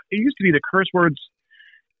 It used to be that curse words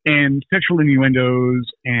and sexual innuendos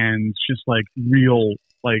and just like real,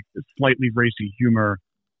 like slightly racy humor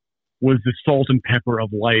was the salt and pepper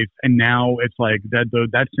of life, and now it's like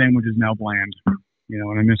that sandwich is now bland. You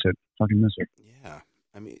know, and I miss it. Fucking miss it. Yeah,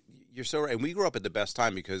 I mean, you're so right. And we grew up at the best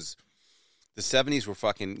time because the 70s were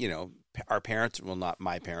fucking, you know, our parents, well, not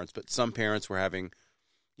my parents, but some parents were having,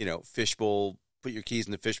 you know, fishbowl, put your keys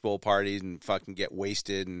in the fishbowl parties and fucking get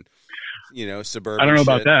wasted and, you know, suburban I don't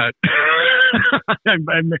know shit. about that.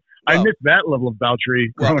 I missed that level of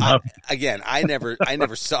debauchery growing up. I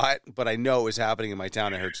never saw it, but I know it was happening in my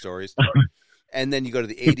town. I heard stories. And then you go to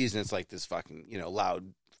the 80s and it's like this fucking, you know,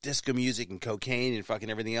 loud disco music and cocaine and fucking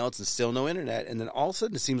everything else and still no internet. And then all of a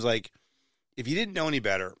sudden it seems like if you didn't know any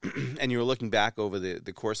better and you were looking back over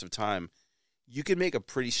the course of time, you could make a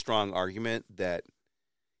pretty strong argument that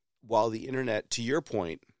while the internet, to your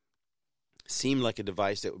point, seemed like a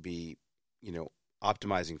device that would be, you know,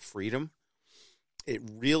 optimizing freedom, it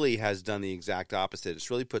really has done the exact opposite.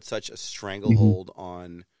 It's really put such a stranglehold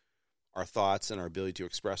on our thoughts and our ability to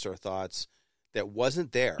express our thoughts that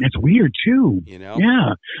wasn't there. It's weird too. You know?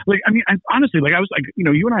 Yeah. Like, I mean, honestly, like I was like, you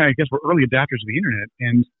know, you and I guess, were early adapters of the internet,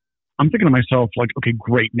 and I'm thinking to myself, like, okay,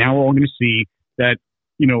 great. Now we're all going to see that,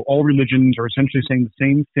 you know, all religions are essentially saying the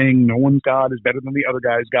same thing. No one's God is better than the other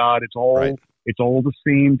guy's God. It's all, right. It's all the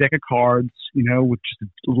same deck of cards, you know, with just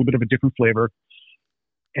a little bit of a different flavor.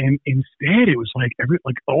 And instead, it was like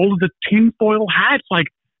all of the tinfoil hats, like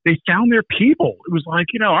they found their people. It was like,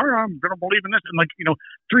 you know, I'm going to believe in this, and like, you know,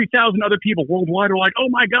 3,000 other people worldwide are like, oh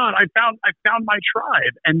my God, I found my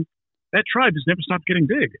tribe, and that tribe has never stopped getting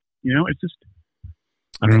big. You know, it's just.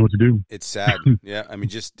 I don't know what to do. It's sad. Yeah. I mean,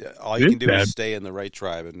 just all you can do is stay in the right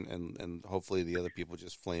tribe and hopefully the other people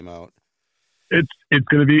just flame out. We're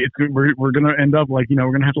going to end up like, you know,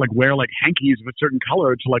 we're going to have to like wear like hankies of a certain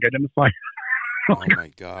color to like identify. Oh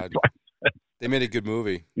my God. They made a good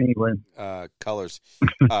movie. Anyway. Colors.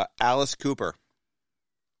 Alice Cooper.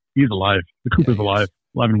 He's alive. The Cooper's alive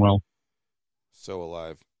and well. So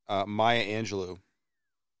alive. Maya Angelou.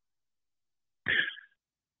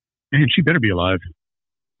 Man, she better be alive.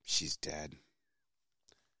 She's dead.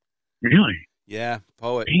 Really? Yeah,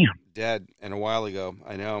 poet. Damn. Dead, and a while ago.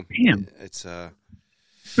 I know. Damn. It's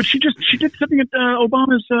But she did something at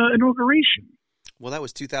Obama's inauguration. well, that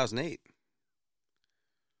was 2008.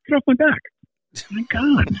 Get off my back. My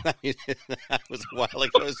God. I mean, that was a while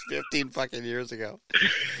ago. It was 15 fucking years ago.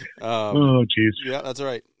 Oh, jeez. Yeah, that's all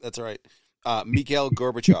right. That's all right. Mikhail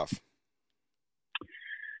Gorbachev.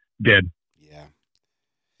 Dead. Yeah.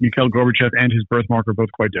 Mikhail Gorbachev and his birthmark are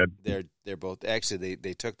both quite dead. They're both actually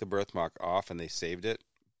they took the birthmark off and they saved it.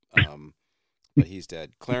 But he's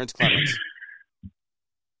dead. Clarence Clemens.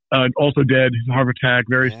 Also dead. Heart attack.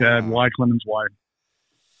 Very Yeah. sad. Why, Clemens? Why?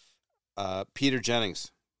 Peter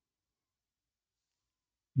Jennings.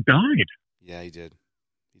 Died. Yeah, he did.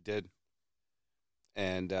 He did.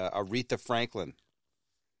 And Aretha Franklin.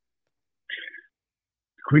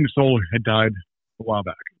 The Queen of Soul had died a while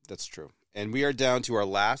back. That's true. And we are down to our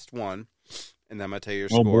last one, and then I'm gonna tell you your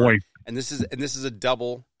Oh score. boy. And this is a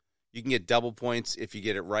double. You can get double points if you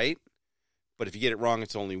get it right, but if you get it wrong,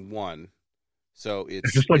 it's only one. So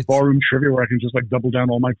It's just like ballroom trivia where I can just like double down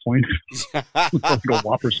all my points. It's like a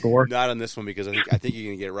whopper score. Not on this one because I think you're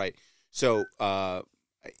gonna get it right. So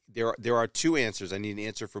there are two answers. I need an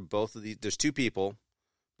answer for both of these. There's two people,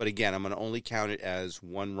 but again, I'm gonna only count it as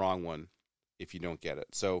one wrong one if you don't get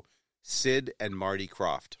it. So Sid and Marty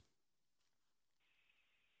Krofft.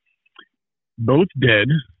 Both dead.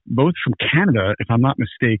 Both from Canada, if I'm not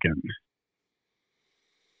mistaken.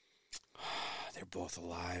 They're both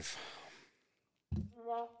alive.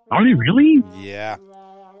 Are they really? Yeah.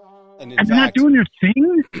 And in And they're not fact, doing their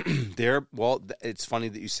thing? it's funny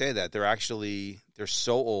that you say that. They're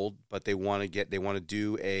so old, but they want to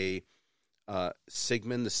do a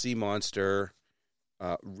Sigmund the Sea Monster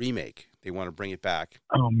remake. They want to bring it back.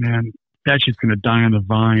 Oh, man. That shit's going to die on the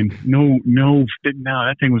vine. No,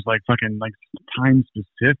 that thing was like fucking like time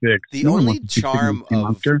specific. The No one only wants to see charm Sea of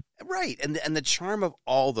Monster. right, and the charm of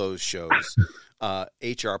all those shows,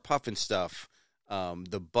 HR Puffin stuff,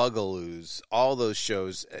 the Bugaloos, all those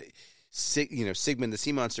shows, Sigmund the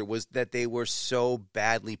Sea Monster, was that they were so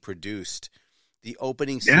badly produced. The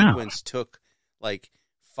opening sequence took like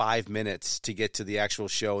 5 minutes to get to the actual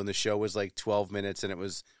show, and the show was like 12 minutes, and it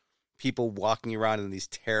was people walking around in these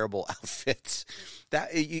terrible outfits.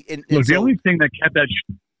 The only thing that kept that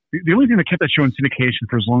show in syndication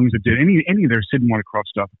for as long as it did, any of their Sid and Marty Krofft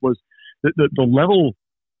stuff, was the level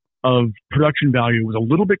of production value was a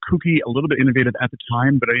little bit kooky, a little bit innovative at the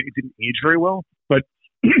time, but it didn't age very well. But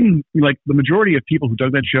like the majority of people who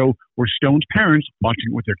dug that show were stoned parents watching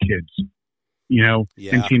it with their kids,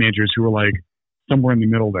 and teenagers who were like somewhere in the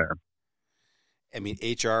middle there. I mean,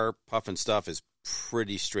 HR Puffin stuff is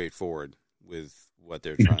pretty straightforward with what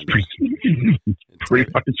they're trying to do. Pretty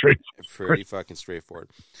fucking straightforward. Pretty fucking straightforward.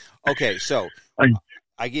 Okay, so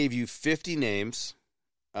I gave you 50 names.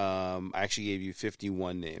 I actually gave you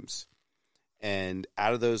 51 names. And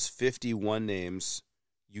out of those 51 names,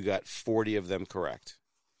 you got 40 of them correct.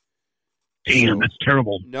 Damn, that's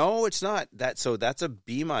terrible. No, it's not. That's a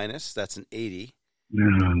B minus. That's an 80.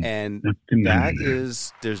 No, and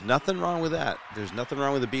there's nothing wrong with that. There's nothing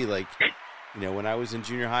wrong with a B. Like, when I was in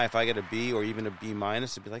junior high, if I got a B or even a B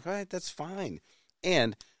minus, I'd be like, all right, that's fine.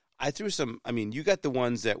 And I threw you got the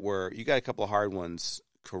ones you got a couple of hard ones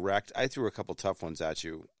correct. I threw a couple tough ones at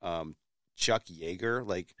you. Chuck Yeager,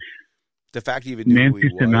 like the fact you even knew Nancy who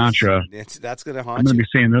he was. Sinatra. That's going to haunt I'm going you.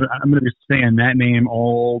 to be saying that name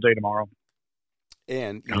all day tomorrow.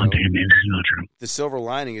 And Nancy Sinatra. The silver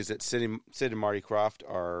lining is that Sid and Marty Krofft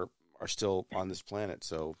are still on this planet,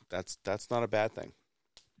 so that's not a bad thing.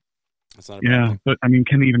 That's not a bad thing. But I mean,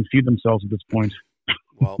 can they even feed themselves at this point?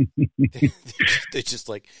 Well, they're just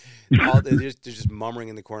like they're just murmuring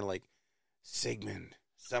in the corner, like Sigmund.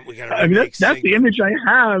 We got. I mean, that's the image I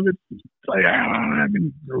have. It's like I've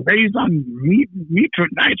been raised on meat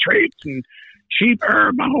nitrates and cheap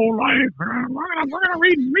herb my whole life. We're gonna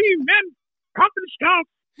read men pumping stuff.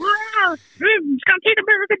 It's gonna take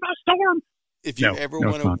America by storm. If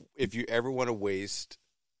you ever want to waste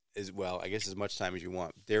as well, I guess as much time as you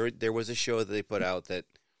want. There was a show that they put out that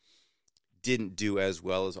didn't do as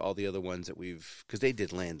well as all the other ones that because they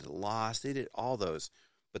did Land of the Lost, they did all those,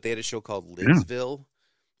 but they had a show called Lidsville. Yeah.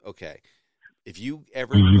 Okay, if you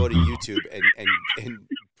ever go to YouTube and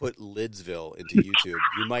put Lidsville into YouTube,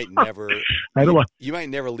 you might never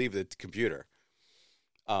leave the computer.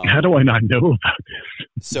 How do I not know about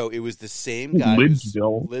this? So it was the same guy.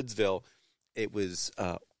 Lidsville. It was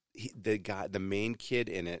the main kid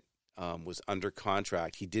in it was under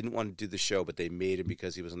contract. He didn't want to do the show, but they made him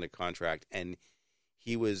because he was under contract, and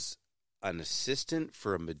he was an assistant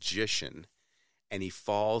for a magician, and he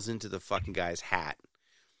falls into the fucking guy's hat.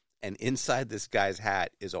 and inside this guy's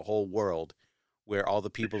hat is a whole world where all the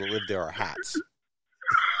people that live there are hats.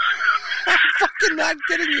 I'm fucking not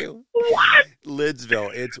kidding you. What?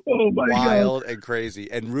 Lidsville. It's God. And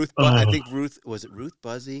crazy. And I think Ruth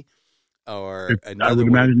Buzzy? Or I would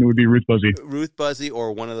imagine it would be Ruth Buzzy. Ruth Buzzy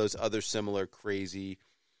or one of those other similar crazy,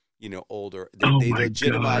 older. They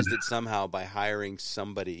legitimized it somehow by hiring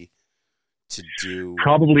somebody to do.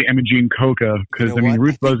 Probably Imogene Coca, because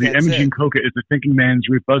Ruth Buzzy, Imogene Coca is the thinking man's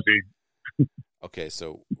Ruth Buzzy. Okay,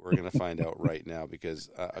 so we're going to find out right now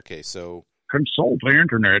because, so. Consult the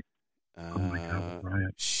internet. Oh my God,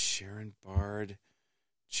 Riot. Sharon Bard.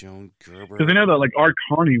 Joan Gerber. Because I know that Art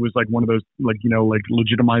Carney was one of those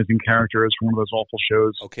legitimizing characters from one of those awful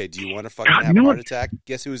shows. Okay, do you want to fucking have a heart attack?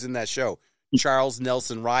 Guess who was in that show? Charles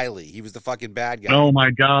Nelson Riley. He was the fucking bad guy. Oh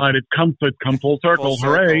my God, it's come full circle.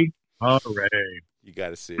 Hooray. Hooray. You got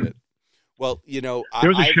to see it. Well, there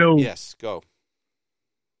was a show. Yes, go.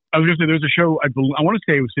 I was going to say, there's a show, I want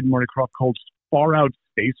to say it was Sid and Marty Krofft, called Far Out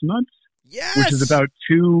Space Nuts. Yes! Which is about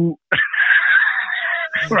two...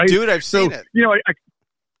 right? Dude, I've seen it. I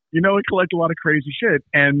collect a lot of crazy shit.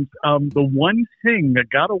 And the one thing that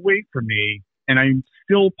got away from me, and I'm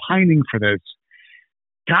still pining for this,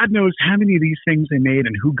 God knows how many of these things they made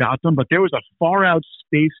and who got them, but there was a Far Out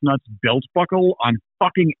Space Nuts belt buckle on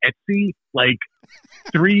fucking Etsy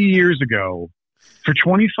 3 years ago for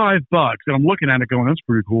 $25. And I'm looking at it going, that's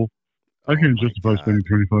pretty cool. I can't justify spending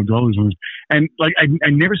 $25 on this. And I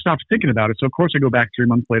never stopped thinking about it. So of course I go back 3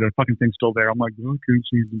 months later, the fucking thing's still there. I'm like, okay,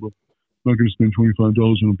 I'm not going to spend $25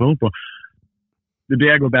 on a belt. But the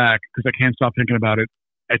day I go back, because I can't stop thinking about it,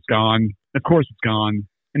 it's gone. Of course it's gone.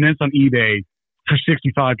 And then it's on eBay for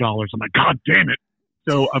 $65. I'm like, God damn it.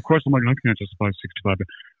 So of course I'm like, I can't justify $65.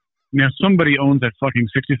 Now somebody owns that fucking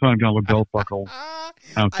 $65 belt buckle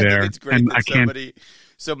out there. I think it's great and that I can't.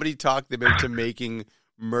 Somebody talked them into making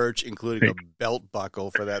merch, including a belt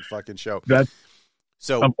buckle for that fucking show.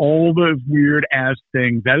 So of all the weird ass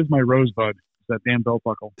things, that is my rosebud. That damn belt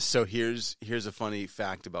buckle. So here's a funny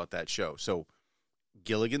fact about that show. So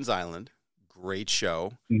Gilligan's Island, great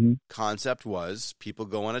show. Mm-hmm. Concept was people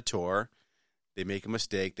go on a tour, they make a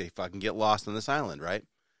mistake, they fucking get lost on this island, right?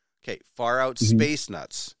 Okay, Far Out Space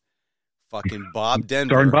Nuts. Fucking Bob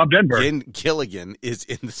Denver. Starring Bob Denver. Gilligan is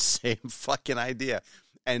in the same fucking idea.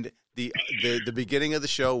 And the beginning of the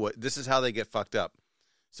show, this is how they get fucked up.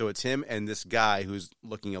 So it's him and this guy who's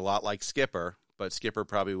looking a lot like Skipper, but Skipper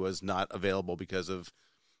probably was not available because of,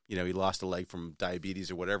 he lost a leg from diabetes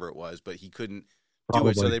or whatever it was, but he couldn't do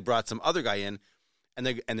it. So they brought some other guy in, and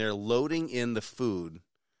they're loading in the food.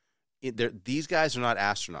 These guys are not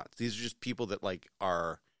astronauts. These are just people that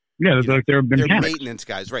are they're maintenance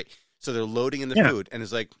guys, right? So they're loading in the food, and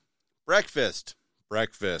it's like breakfast,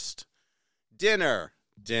 dinner,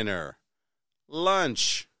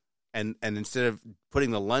 lunch, and instead of putting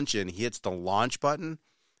the lunch in, he hits the launch button.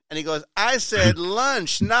 And he goes, I said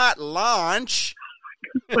lunch, not launch.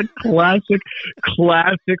 Classic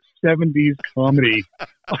 70s comedy.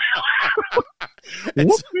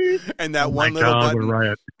 and that one little button,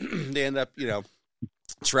 riot. They end up,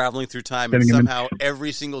 traveling through time. And somehow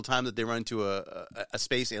every single time that they run into a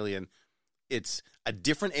space alien, it's a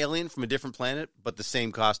different alien from a different planet, but the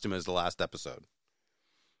same costume as the last episode.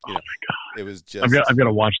 Oh my God! It was just. I've got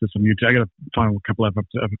to watch this on YouTube. I got to find a couple of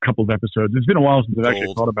episodes. It's been a while since I've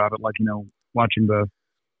actually thought about it. Watching the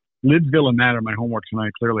Lidsville and that are my homework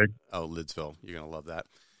tonight. Clearly. Oh, Lidsville! You're gonna love that.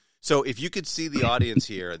 So if you could see the audience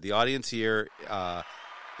here, they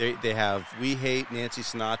have "We Hate Nancy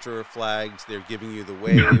Sinatra" flags. They're giving you the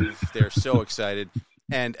wave. They're so excited,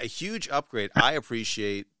 and a huge upgrade. I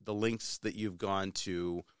appreciate the lengths that you've gone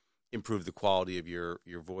to improve the quality of your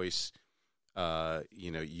voice.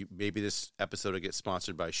 Maybe this episode will get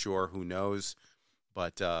sponsored by Shure. Who knows?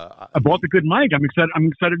 But I bought the good mic. I'm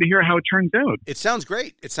excited to hear how it turns out. It sounds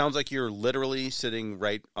great. It sounds like you're literally sitting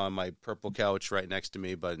right on my purple couch right next to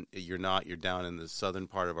me, but you're not. You're down in the southern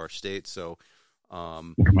part of our state. So, what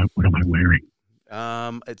am I wearing?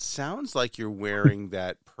 It sounds like you're wearing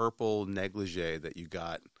that purple negligee that you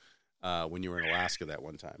got when you were in Alaska that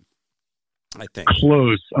one time. I think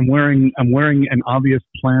close. I'm wearing an obvious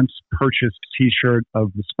Plants purchased T-shirt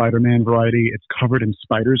of the Spider-Man variety. It's covered in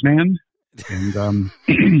Spiders Man, and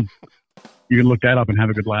you can look that up and have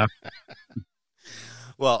a good laugh.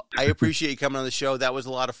 Well, I appreciate you coming on the show. That was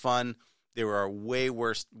a lot of fun. There are way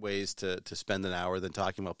worse ways to spend an hour than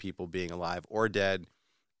talking about people being alive or dead.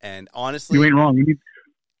 And honestly, you ain't wrong.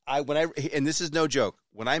 And this is no joke.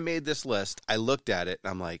 When I made this list, I looked at it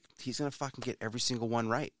and I'm like, he's going to fucking get every single one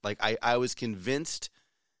right. I was convinced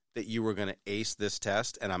that you were going to ace this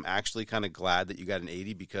test, and I'm actually kind of glad that you got an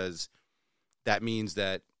 80 because that means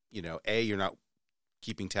that you're not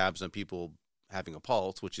keeping tabs on people having a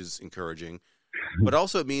pulse, which is encouraging, but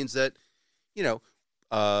also it means that,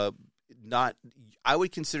 I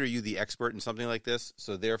would consider you the expert in something like this.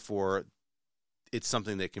 So therefore it's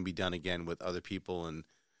something that can be done again with other people, and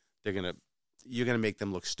you're going to make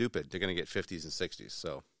them look stupid. They're going to get 50s and 60s.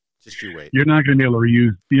 So just you wait. You're not going to be able to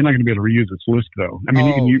reuse this list though. I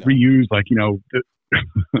mean, you can reuse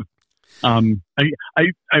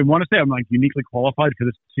I want to say I'm like uniquely qualified for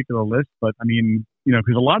this particular list, but I mean,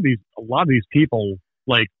 because a lot of these people,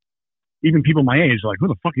 like even people my age, are like, who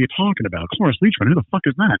the fuck are you talking about? Cloris Leachman, who the fuck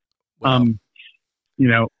is that? Wow.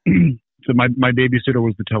 So my babysitter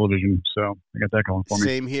was the television, so I got that going for me.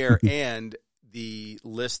 Same here. And the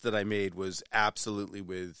list that I made was absolutely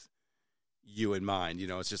with you in mind.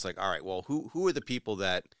 It's just like, all right, well, who are the people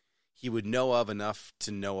that he would know of enough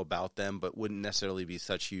to know about them, but wouldn't necessarily be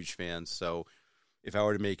such huge fans. So if I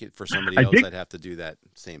were to make it for somebody else, I'd have to do that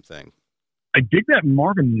same thing. I dig that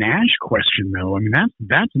Marvin Nash question, though. I mean,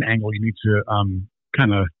 that's an angle you need to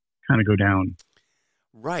kind of go down.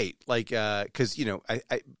 Right. Like, because,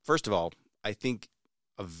 I first of all, I think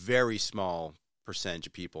a very small percentage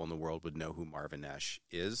of people in the world would know who Marvin Nash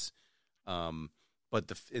is. And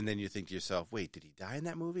then you think to yourself, wait, did he die in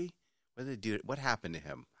that movie? What did they do? What happened to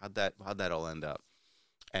him? How'd that all end up?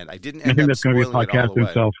 And I didn't end up spoiling it all the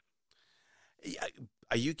way.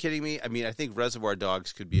 Are you kidding me? I mean, I think Reservoir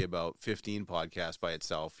Dogs could be about 15 podcasts by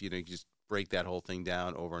itself. You just break that whole thing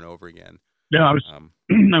down over and over again. Yeah, I was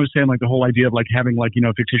I was saying like the whole idea of like having like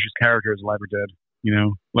fictitious characters alive or dead.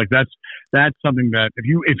 Like that's something that if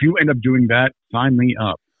you end up doing that, sign me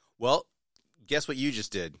up. Well, guess what you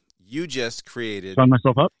just did? You just created. Sign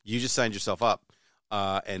myself up. You just signed yourself up.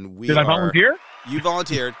 And we did I volunteer? You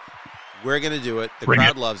volunteered. We're going to do it. The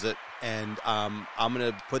crowd loves it. And I'm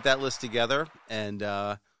going to put that list together, and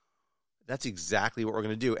that's exactly what we're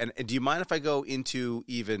going to do. And do you mind if I go into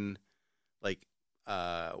even, like,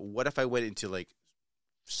 what if I went into, like,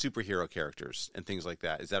 superhero characters and things like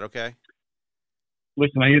that? Is that okay?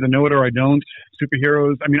 Listen, I either know it or I don't.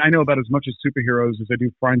 Superheroes, I mean, I know about as much as superheroes as I do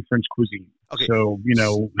fine French cuisine. Okay. So,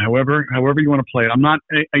 however you want to play it. I'm not,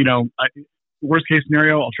 worst case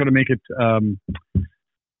scenario, I'll try to make it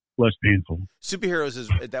less painful.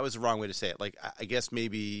 Superheroes that was the wrong way to say it. Like, I guess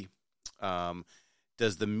maybe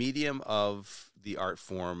does the medium of the art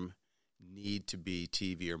form need to be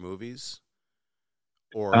TV or movies?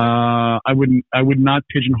 Or I would not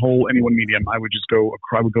pigeonhole any one medium. I would just go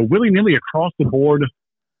willy-nilly across the board,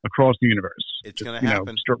 across the universe. It's going to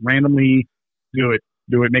happen. Start randomly, do it,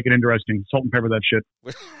 make it interesting. Salt and pepper that shit.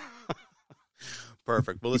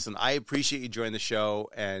 Perfect. Well, listen, I appreciate you joining the show,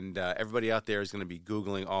 and everybody out there is going to be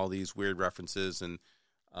Googling all these weird references. And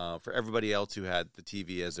for everybody else who had the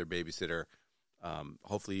TV as their babysitter,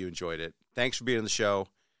 hopefully you enjoyed it. Thanks for being on the show,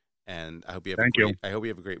 and I hope you have I hope you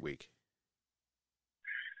have a great week.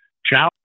 Ciao.